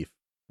corned beef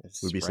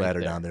It's would be right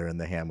slattered there. on there, and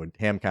the ham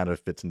kind of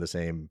fits in the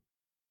same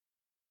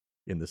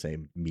in the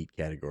same meat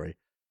category.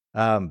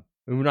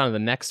 Moving on to the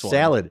next one.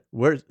 Salad.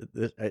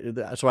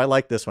 So I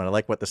like this one. I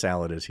like what the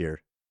salad is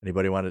here.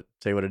 Anybody want to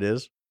say what it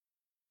is?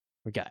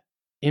 We got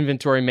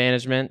inventory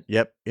management.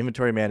 Yep,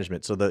 inventory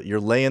management. So you're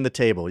laying the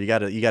table. You got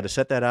to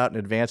set that out in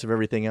advance of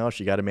everything else.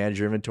 You got to manage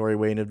your inventory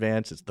way in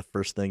advance. It's the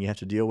first thing you have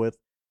to deal with.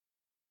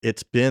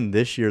 It's been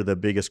this year the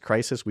biggest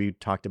crisis. We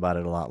talked about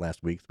it a lot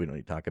last week. We don't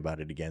need to talk about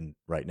it again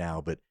right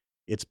now, but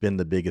it's been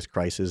the biggest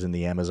crisis in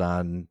the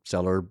Amazon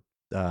seller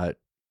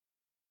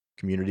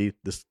community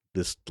this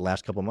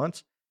last couple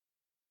months.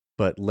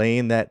 But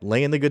laying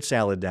the good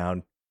salad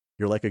down,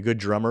 you're like a good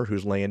drummer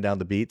who's laying down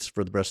the beats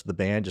for the rest of the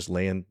band, just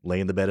laying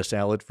the bed of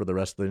salad for the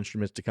rest of the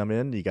instruments to come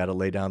in. You got to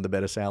lay down the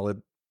bed of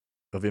salad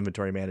of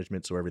inventory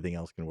management so everything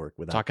else can work.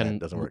 Without that, it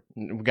doesn't work.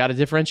 We got to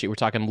differentiate. We're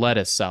talking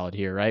lettuce salad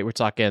here, right? We're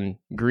talking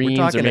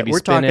greens or maybe we're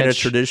spinach. talking a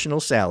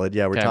traditional salad.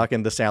 Yeah, we're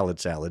talking the salad.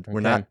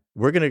 Okay.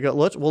 We're gonna go.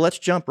 Let's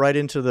jump right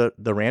into the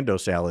rando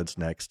salads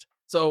next.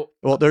 So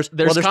there's two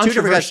different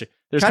controversy.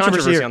 There's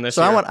controversy on this.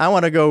 So I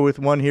want to go with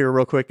one here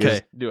real quick.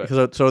 Okay, do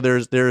it. So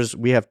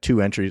we have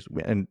two entries,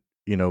 and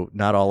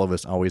not all of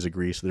us always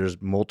agree. So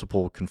there's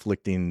multiple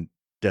conflicting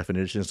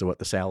definitions of what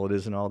the salad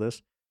is and all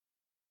this.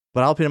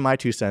 But I'll put in my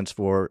 2 cents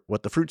for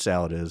what the fruit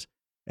salad is.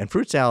 And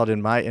fruit salad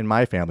in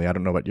my family, I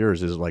don't know about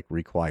yours, is like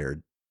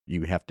required.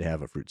 You have to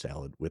have a fruit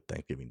salad with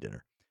Thanksgiving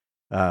dinner,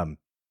 and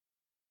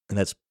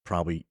that's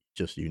probably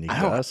just unique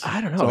to us.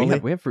 I don't know.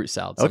 We have fruit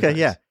salads. Okay,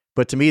 yeah.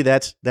 But to me,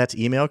 that's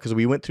email, because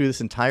we went through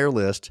this entire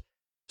list.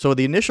 So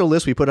the initial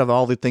list we put of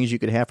all the things you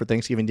could have for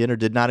Thanksgiving dinner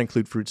did not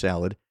include fruit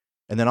salad.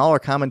 And then all our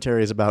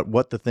commentaries about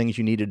what the things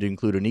you needed to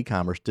include in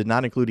e-commerce did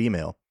not include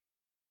email.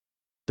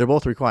 They're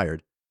both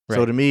required. Right.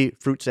 So to me,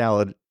 fruit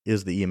salad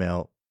is the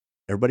email.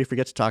 Everybody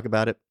forgets to talk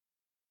about it.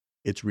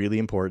 It's really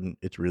important.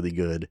 It's really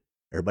good.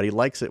 Everybody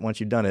likes it once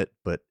you've done it,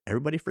 but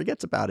everybody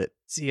forgets about it.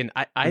 See, and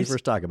I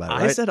first talk about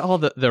it. I said all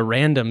the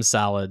random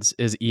salads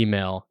is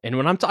email, and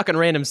when I'm talking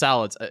random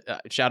salads,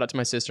 shout out to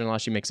my sister-in-law.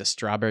 She makes a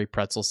strawberry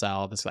pretzel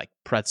salad. It's like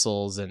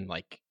pretzels and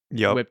like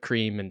whipped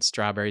cream and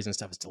strawberries and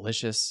stuff. It's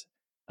delicious.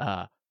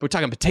 We're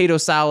talking potato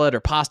salad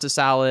or pasta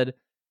salad.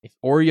 If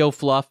Oreo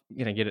fluff,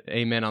 gonna get an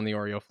amen on the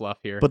Oreo fluff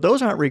here. But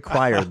those aren't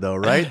required though,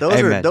 right?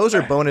 Those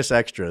are bonus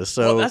extras.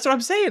 So that's what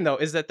I'm saying though,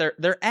 is that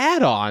they're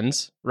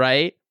add-ons,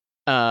 right?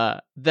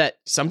 That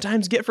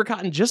sometimes get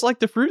forgotten, just like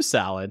the fruit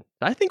salad.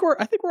 I think we're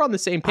on the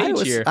same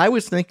page here. I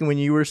was thinking when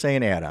you were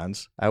saying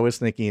add-ons, I was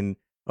thinking,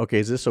 okay,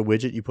 is this a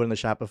widget you put on the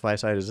Shopify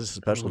site? Is this a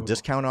special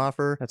discount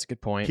offer? That's a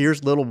good point.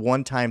 Here's little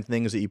one-time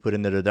things that you put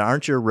in there that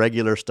aren't your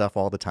regular stuff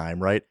all the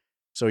time, right?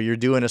 So you're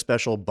doing a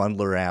special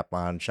bundler app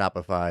on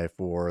Shopify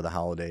for the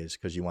holidays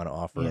because you want to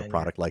offer a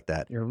product like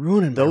that. You're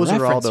ruining those my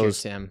are all reference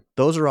those. here, Tim.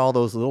 Those are all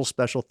those little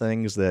special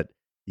things that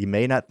you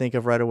may not think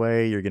of right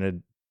away. You're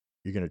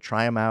gonna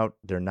try them out.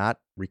 They're not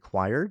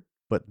required,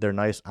 but they're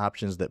nice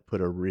options that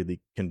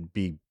can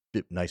be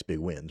nice big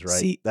wins, right?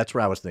 See, that's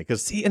where I was thinking.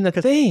 And the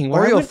thing,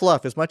 Oreo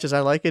fluff, as much as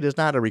I like it, is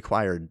not a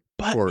required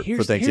for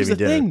Thanksgiving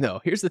dinner.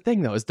 Here's the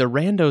thing, though, is the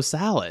rando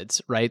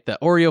salads, right? The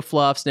Oreo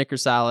fluff,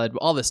 Snickers salad,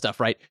 all this stuff,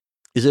 right?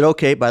 Is it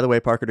okay, by the way,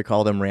 Parker, to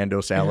call them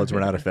rando salads? We're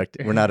not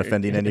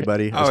offending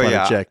anybody. I just want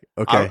to check.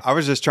 Okay. I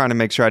was just trying to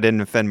make sure I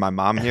didn't offend my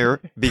mom here,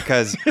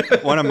 because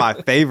one of my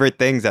favorite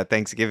things at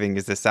Thanksgiving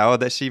is the salad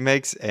that she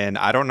makes, and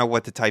I don't know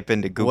what to type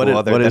into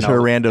Google. What is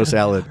her rando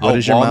salad? What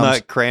is your walnut,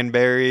 mom's?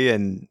 Cranberry,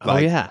 and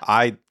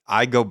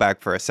I go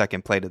back for a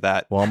second plate of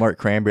that. Walmart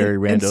cranberry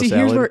rando see,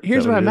 salad.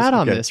 Here's where I'm at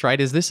on this,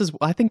 right?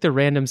 I think the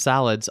random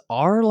salads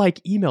are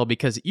like email,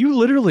 because you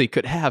literally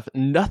could have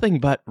nothing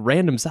but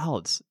random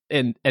salads.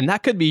 And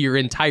that could be your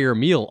entire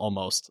meal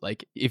almost.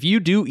 Like if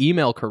you do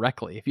email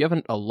correctly, if you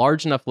have a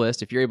large enough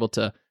list, if you're able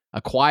to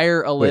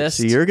acquire a list.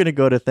 So you're going to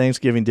go to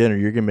Thanksgiving dinner.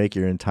 You're going to make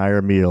your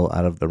entire meal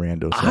out of the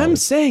rando salad. I'm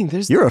saying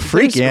you're a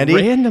freak, Andy.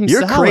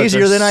 You're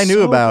crazier than I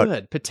knew about.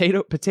 Good.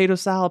 Potato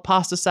salad,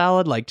 pasta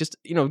salad, like just,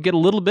 get a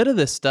little bit of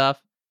this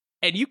stuff.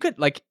 And you could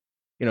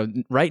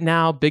right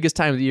now, biggest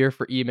time of the year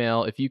for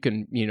email. If you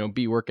can,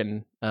 be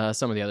working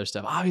some of the other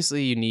stuff.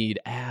 Obviously you need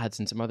ads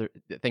and some other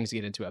things to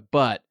get into it,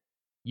 but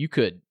you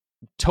could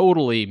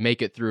totally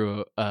make it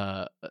through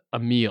a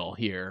meal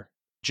here.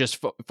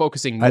 Just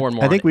focusing more and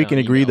more. I think we can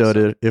agree, though,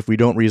 that if we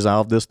don't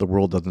resolve this, the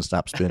world doesn't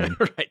stop spinning.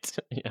 Right.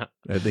 Yeah.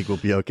 I think we'll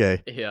be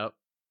okay. Yeah.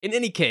 In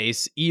any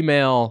case,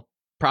 email,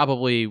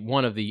 probably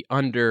one of the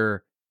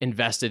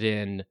under-invested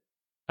in,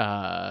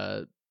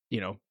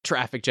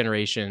 traffic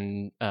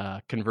generation,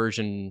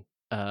 conversion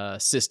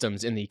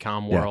systems in the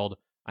e-com world.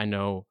 I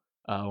know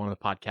one of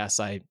the podcasts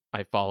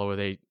I follow where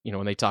they,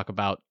 when they talk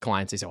about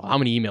clients, they say, well, how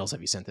many emails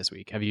have you sent this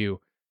week? Have you,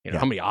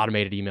 how many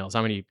automated emails?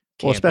 How many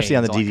especially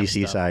on the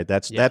DTC side,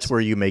 that's where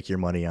you make your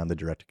money on the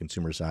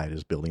direct-to-consumer side,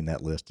 is building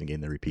that list and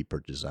getting the repeat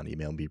purchases on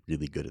email, and be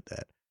really good at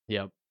that.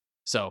 Yep.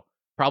 So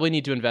probably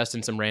need to invest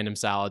in some random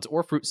salads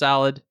or fruit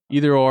salad,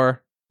 either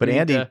or. But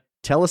Andy,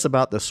 tell us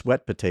about the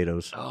sweat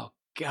potatoes. Oh,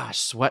 Gosh,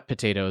 sweat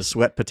potatoes.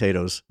 Sweat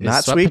potatoes, Is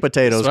not sweat sweet po-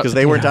 potatoes, sweat because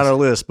they weren't on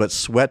potatoes. our list, but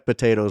sweat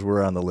potatoes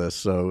were on the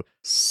list. So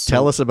So,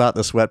 tell us about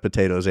the sweat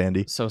potatoes,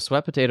 Andy. So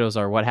sweat potatoes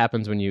are what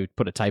happens when you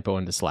put a typo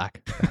into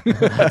Slack.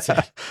 That's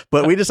it.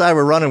 But we decided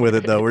we're running with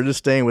it, though. We're just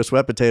staying with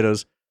sweat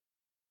potatoes.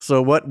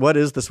 So what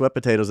is the sweat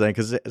potatoes then?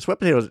 Because sweat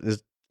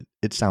potatoes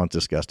it sounds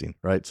disgusting,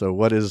 right? So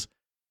what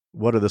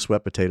are the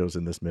sweat potatoes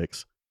in this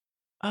mix?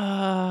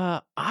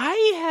 I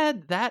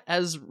had that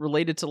as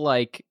related to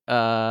like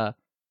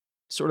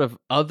sort of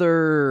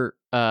other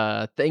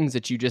things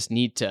that you just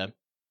need to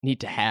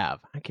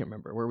have. I can't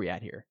remember where we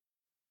at here.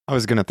 I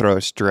was gonna throw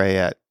a stray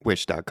at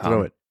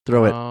wish.com.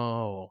 Throw it.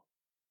 Oh,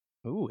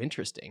 ooh,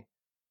 interesting.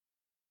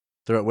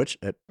 Throw it. Which?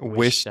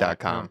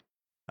 Wish.com.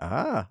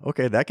 Ah,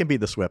 okay. That can be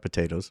the sweat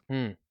potatoes.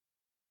 Hmm.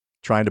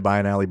 Trying to buy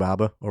an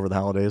Alibaba over the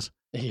holidays.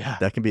 Yeah,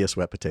 That can be a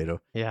sweat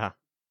potato. yeah,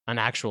 an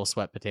actual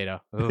sweat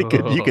potato.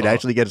 You could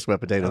actually get a sweat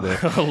potato there.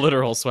 a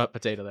literal sweat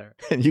potato there.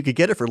 And you could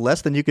get it for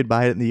less than you could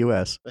buy it in the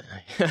U.S.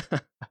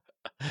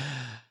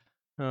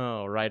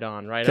 Oh, right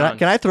on, right Can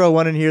on. I throw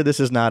one in here? This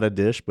is not a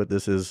dish, but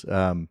this is,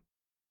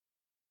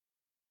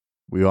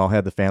 we all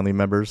had the family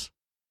members,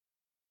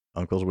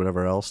 uncles,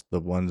 whatever else, the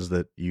ones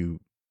that you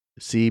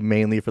see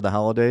mainly for the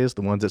holidays,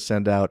 the ones that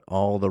send out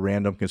all the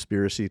random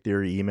conspiracy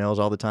theory emails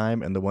all the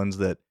time, and the ones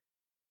that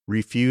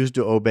refuse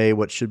to obey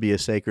what should be a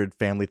sacred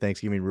family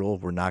Thanksgiving rule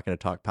of we're not going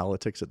to talk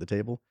politics at the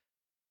table.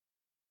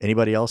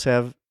 Anybody else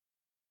have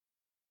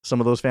some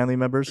of those family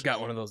members?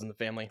 Got one of those in the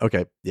family.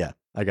 Okay, yeah,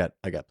 I got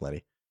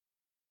plenty.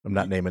 I'm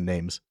not naming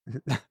names,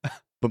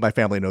 but my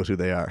family knows who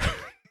they are.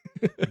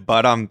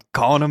 But I'm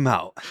calling them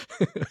out.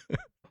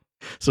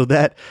 So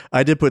that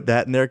I did put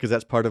that in there because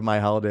that's part of my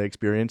holiday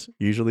experience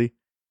usually,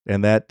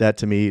 and that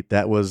to me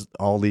that was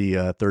all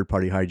the third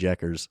party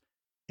hijackers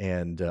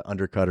and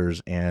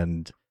undercutters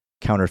and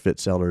counterfeit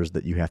sellers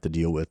that you have to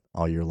deal with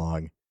all year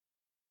long.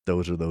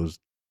 Those are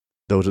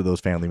those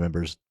family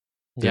members.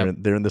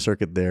 They're in the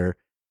circuit there.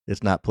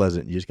 It's not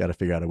pleasant. You just got to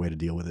figure out a way to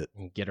deal with it.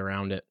 And get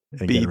around it.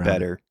 And Be get around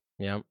better.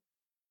 it. Yep.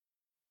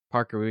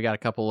 Parker, we got a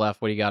couple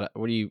left. What do you got?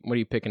 What are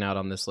you picking out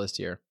on this list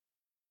here?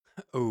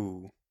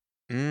 Ooh.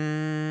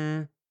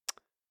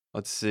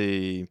 Let's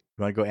see. You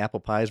want to go apple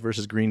pies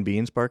versus green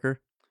beans, Parker?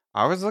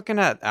 I was looking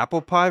at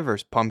apple pie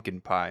versus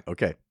pumpkin pie.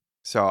 Okay.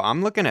 So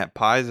I'm looking at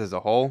pies as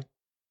a whole.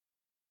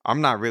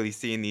 I'm not really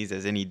seeing these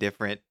as any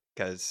different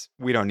because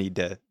we don't need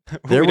to.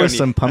 There was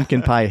some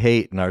pumpkin pie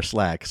hate in our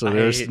Slack. So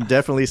there's Hate.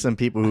 definitely some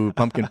people who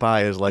pumpkin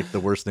pie is like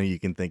the worst thing you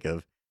can think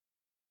of.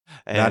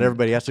 Not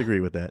everybody has to agree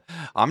with that.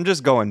 I'm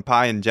just going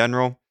pie in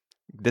general.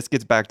 This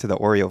gets back to the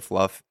Oreo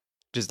fluff.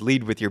 Just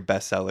lead with your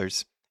best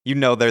sellers. You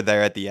know they're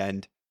there at the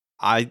end.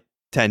 I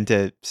tend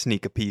to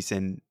sneak a piece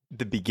in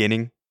the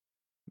beginning.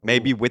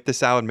 Maybe with the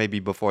salad, maybe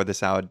before the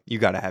salad. You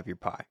got to have your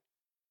pie.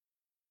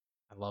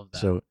 I love that.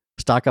 So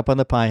stock up on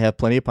the pie, have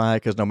plenty of pie,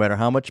 because no matter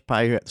how much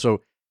pie,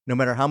 no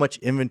matter how much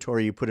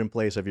inventory you put in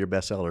place of your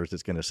best sellers,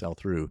 it's going to sell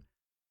through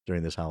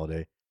during this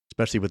holiday,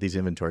 especially with these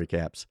inventory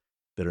caps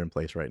that are in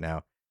place right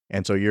now.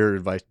 And so your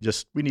advice,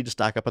 we need to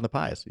stock up on the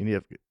pies. You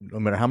need no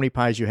matter how many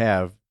pies you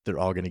have, they're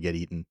all going to get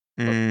eaten.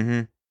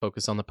 Mm-hmm.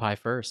 Focus on the pie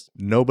first.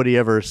 Nobody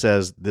ever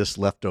says this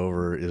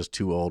leftover is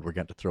too old. We're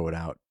going to throw it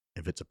out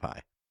if it's a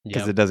pie.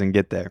 Because it doesn't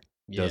get there.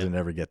 Doesn't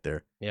ever get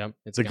there. Yep.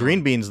 It's The gone.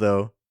 green beans,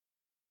 though.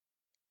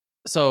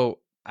 So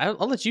I'll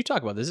let you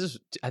talk about this.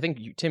 I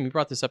think Tim, you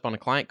brought this up on a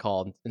client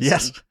call.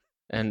 Yes.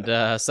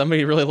 And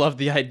somebody really loved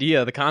the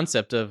idea, the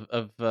concept of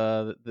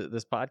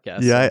this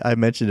podcast. Yeah, I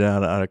mentioned it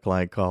on a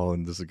client call,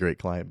 and this is a great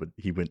client, but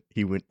he went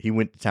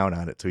to town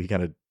on it, so he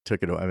kind of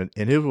took it. I mean,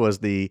 and his was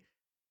the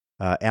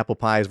apple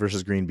pies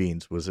versus green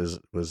beans. Was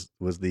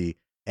the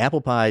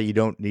apple pie? You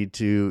don't need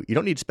to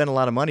spend a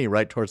lot of money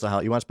right towards the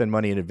house. You want to spend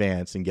money in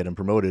advance and get them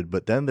promoted,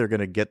 but then they're going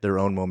to get their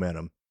own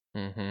momentum,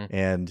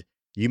 and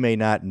you may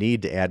not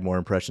need to add more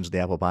impressions to the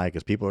apple pie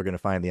because people are going to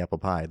find the apple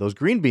pie. Those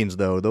green beans,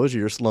 though, those are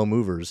your slow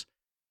movers.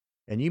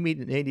 And you may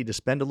need to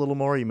spend a little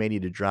more. You may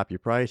need to drop your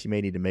price. You may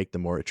need to make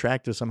them more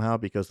attractive somehow,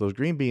 because those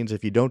green beans,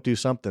 if you don't do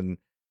something,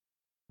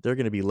 they're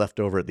going to be left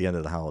over at the end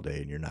of the holiday,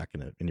 and you're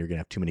going to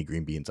have too many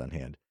green beans on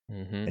hand,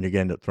 and you're going to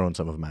end up throwing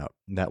some of them out.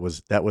 And that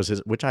was his,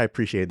 which I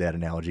appreciate that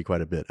analogy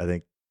quite a bit. I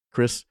think,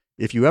 Chris,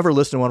 if you ever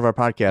listen to one of our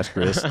podcasts,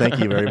 Chris, thank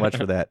you very much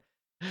for that.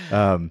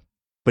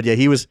 But yeah,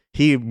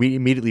 he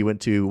immediately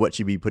went to what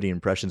should be putting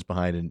impressions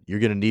behind, and you're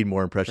going to need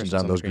more impressions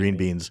on those green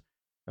beans.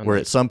 Where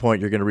at some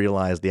point you're going to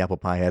realize the apple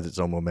pie has its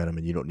own momentum,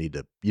 and you don't need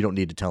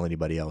to tell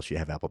anybody else you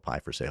have apple pie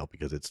for sale,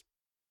 because it's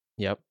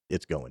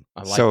going.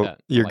 I like so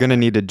that. You're going to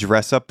need to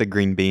dress up the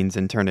green beans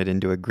and turn it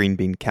into a green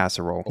bean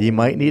casserole. You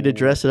might need to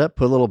dress it up,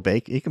 put a little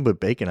bacon. You can put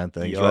bacon on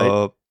things,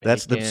 right?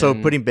 That's so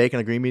putting bacon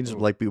on green beans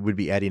would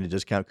be adding a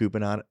discount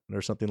coupon on it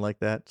or something like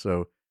that.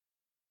 So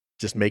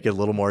just make it a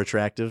little more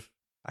attractive.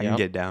 I can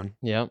get down.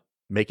 Yep.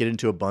 Make it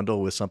into a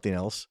bundle with something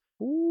else.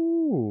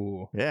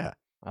 Ooh. Yeah.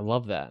 I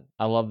love that.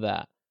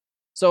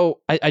 So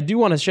I do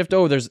want to shift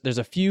over. There's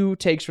a few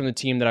takes from the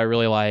team that I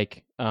really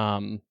like.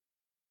 A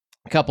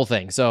couple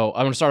things. So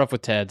I'm going to start off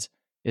with Ted's.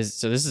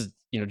 This is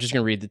just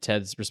going to read the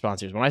Ted's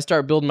response here. When I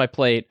start building my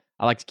plate,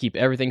 I like to keep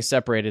everything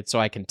separated so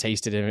I can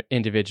taste it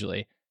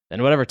individually.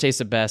 Then whatever tastes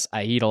the best,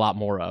 I eat a lot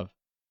more of.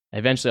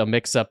 Eventually, I'll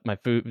mix up my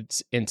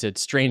foods into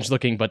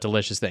strange-looking but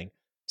delicious thing.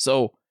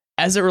 So,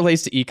 as it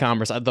relates to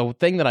e-commerce, the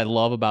thing that I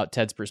love about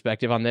Ted's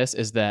perspective on this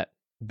is that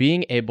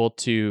being able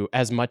to,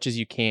 as much as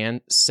you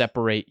can,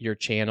 separate your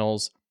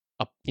channels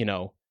up,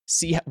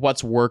 see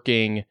what's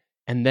working,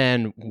 and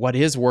then what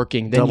is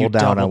working, then you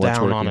double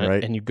down on it,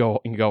 right? and you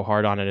go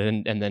hard on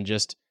it, and then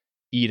just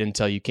eat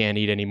until you can't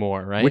eat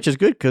anymore, right? Which is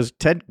good because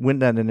Ted went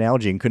that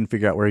analogy and couldn't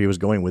figure out where he was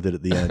going with it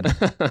at the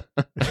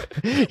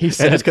end. He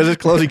said, and it's because his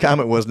closing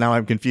comment was, "Now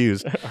I'm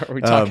confused." Are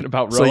we talking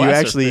about so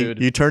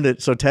food? you turned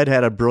it. So Ted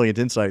had a brilliant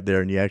insight there,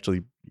 and you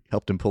actually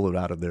helped him pull it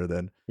out of there.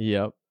 Then,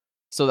 yep.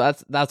 So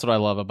that's what I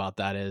love about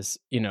that is,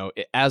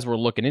 as we're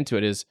looking into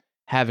it, is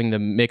having the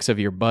mix of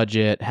your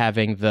budget,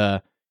 having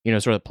the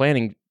sort of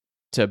planning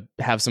to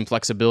have some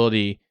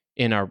flexibility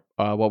in our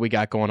what we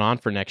got going on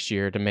for next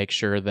year to make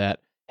sure that,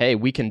 hey,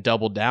 we can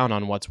double down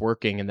on what's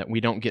working and that we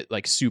don't get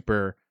like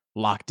super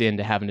locked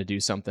into having to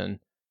do something,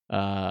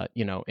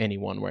 any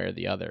one way or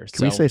the other.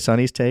 Can we say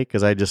Sonny's take?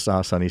 Because I just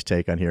saw Sonny's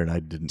take on here and I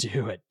didn't.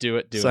 Do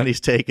it. Sonny's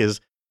take is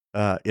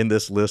in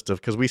this list of,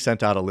 because we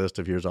sent out a list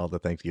of here's all the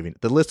Thanksgiving.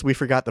 The list we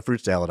forgot the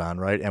fruit salad on,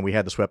 right? And we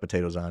had the sweat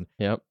potatoes on.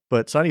 Yep.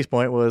 But Sonny's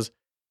point was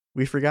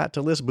we forgot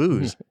to list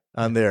booze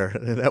on there.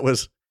 That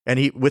was, and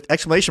he, with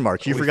exclamation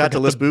marks, you forgot to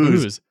list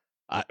booze.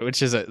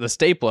 Which is the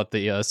staple at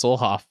the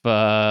Solhoff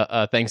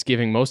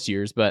Thanksgiving most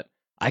years, but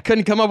I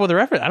couldn't come up with a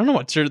reference. I don't know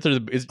what I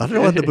don't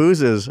know what the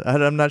booze is.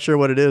 I'm not sure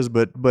what it is,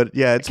 but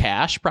yeah, it's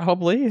cash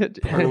probably.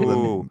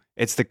 Ooh,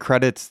 it's the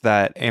credits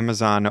that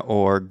Amazon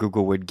or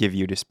Google would give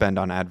you to spend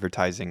on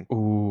advertising.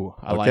 Ooh,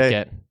 I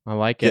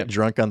like it. Get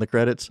drunk on the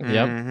credits. Yep.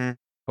 Mm-hmm.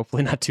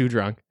 Hopefully not too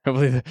drunk.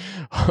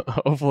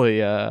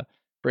 Hopefully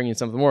bringing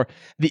something more.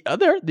 The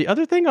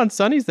other thing on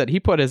Sonny's that he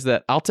put is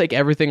that I'll take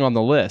everything on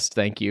the list.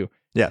 Thank you.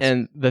 Yes.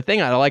 And the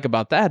thing I like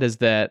about that is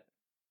that,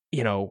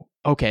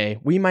 okay,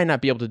 we might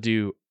not be able to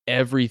do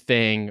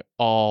everything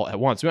all at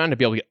once. We might not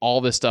be able to get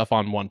all this stuff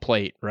on one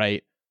plate,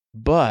 right?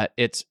 But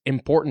it's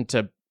important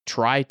to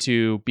try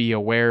to be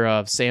aware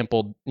of,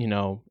 sample,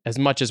 as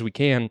much as we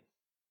can,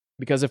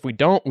 because if we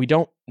don't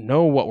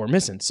know what we're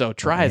missing. So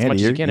try as much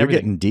as you can. You're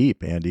getting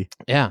deep, Andy.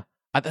 Yeah.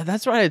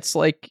 That's right. It's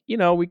like,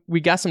 we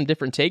got some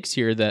different takes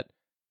here that,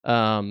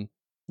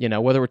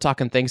 whether we're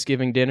talking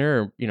Thanksgiving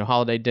dinner or,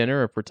 holiday dinner,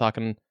 or if we're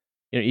talking,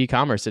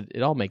 e-commerce,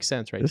 it all makes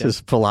sense, right? This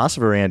is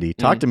Philosopher Andy.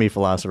 Talk to me,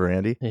 Philosopher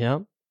Andy.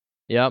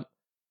 Yep.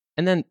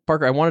 And then,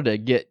 Parker, I wanted to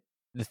get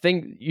the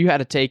thing you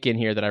had a take in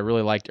here that I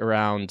really liked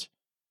around,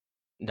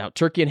 now,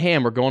 turkey and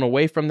ham, we're going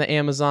away from the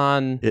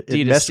Amazon It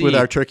D2C. messed with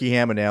our turkey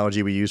ham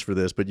analogy we used for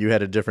this, but you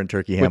had a different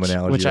turkey ham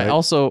analogy, which right? I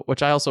also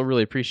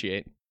really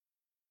appreciate.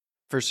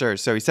 For sure.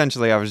 So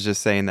essentially, I was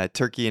just saying that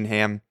turkey and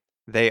ham,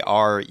 they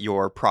are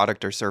your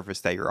product or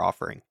service that you're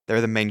offering.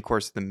 They're the main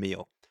course of the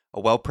meal.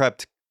 A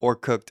well-prepped or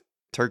cooked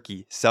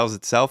turkey sells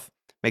itself,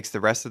 makes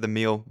the rest of the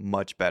meal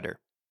much better.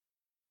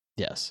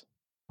 Yes.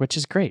 Which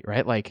is great,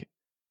 right? Like,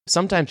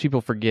 sometimes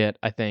people forget,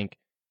 I think,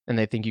 and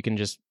they think you can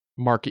just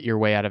market your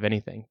way out of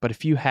anything. But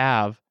if you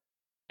have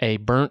a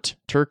burnt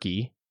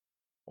turkey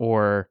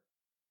or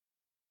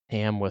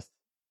ham with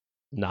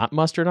not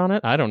mustard on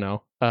it, I don't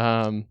know.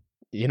 Then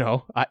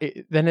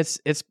it's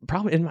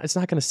probably, it's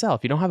not going to sell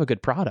if you don't have a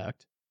good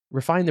product.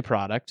 Refine the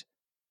product,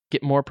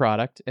 get more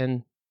product,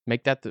 and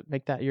make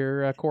that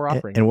your core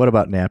offering. And what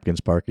about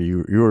napkins, Parker?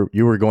 You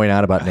were going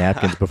on about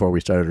napkins before we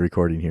started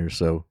recording here.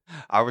 So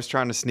I was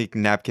trying to sneak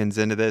napkins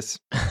into this.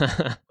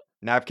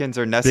 Napkins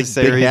are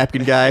necessary. Big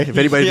napkin guy. If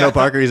anybody knows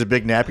Parker, he's a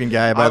big napkin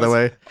guy, by the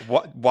way.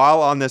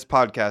 While on this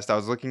podcast, I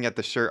was looking at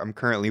the shirt I'm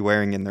currently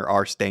wearing, and there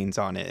are stains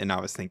on it, and I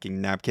was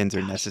thinking napkins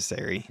are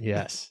necessary.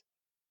 Yes.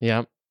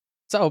 Yep.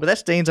 But that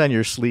stains on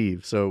your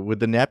sleeve. So would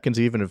the napkins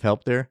even have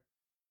helped there?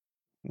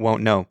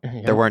 Won't know.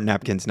 Yeah. There weren't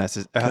napkins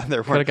necessary.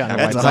 There weren't gotten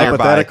That's a napkins nearby.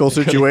 hypothetical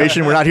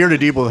situation. We're not here to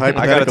deal with hypotheticals.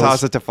 I got to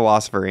toss it to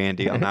Philosopher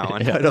Andy on that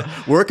one.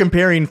 Yeah. We're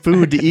comparing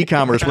food to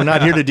e-commerce. We're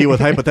not here to deal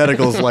with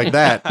hypotheticals like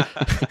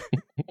that.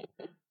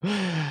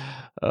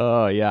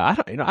 Oh yeah,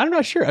 I'm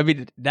not sure. I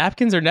mean,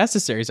 napkins are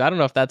necessary, so I don't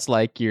know if that's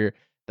like your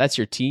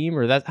team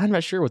or that. I'm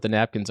not sure what the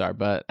napkins are,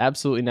 but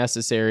absolutely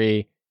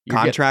necessary.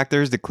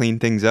 Contractors to clean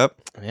things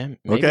up. Yeah,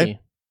 maybe.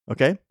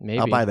 Okay, maybe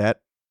I'll buy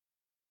that.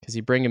 Because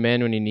you bring them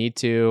in when you need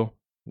to.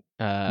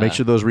 Make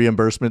sure those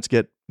reimbursements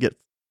get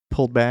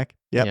pulled back.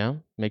 Yeah. Yeah.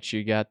 Make sure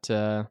you got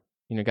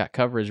got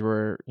coverage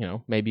where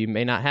maybe you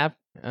may not have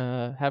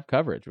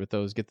coverage with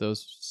those. Get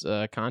those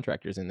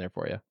contractors in there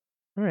for you.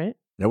 All right.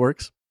 That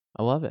works.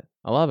 I love it.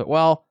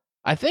 Well,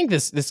 I think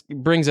this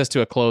brings us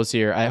to a close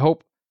here. I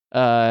hope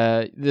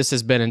this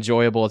has been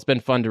enjoyable. It's been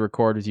fun to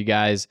record with you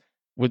guys.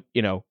 With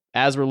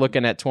as we're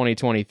looking at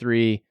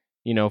 2023,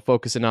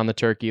 focusing on the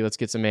turkey. Let's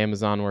get some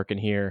Amazon working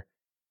here.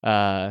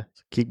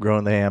 Keep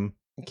growing the ham.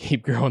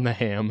 Keep growing the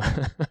ham.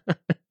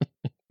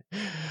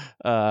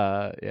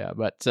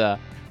 But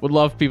would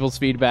love people's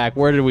feedback.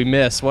 Where did we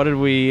miss? What did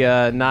we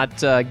not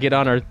get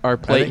on our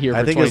plate here?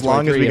 I think as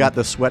long as we got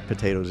the sweat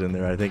potatoes in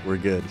there, I think we're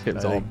good. It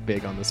was all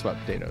big on the sweat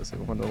potatoes.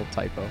 One little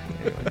typo.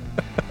 Anyway.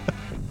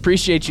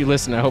 appreciate you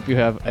listening. I hope you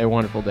have a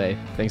wonderful day.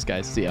 Thanks,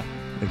 guys. See ya.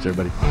 Thanks,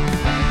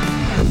 everybody.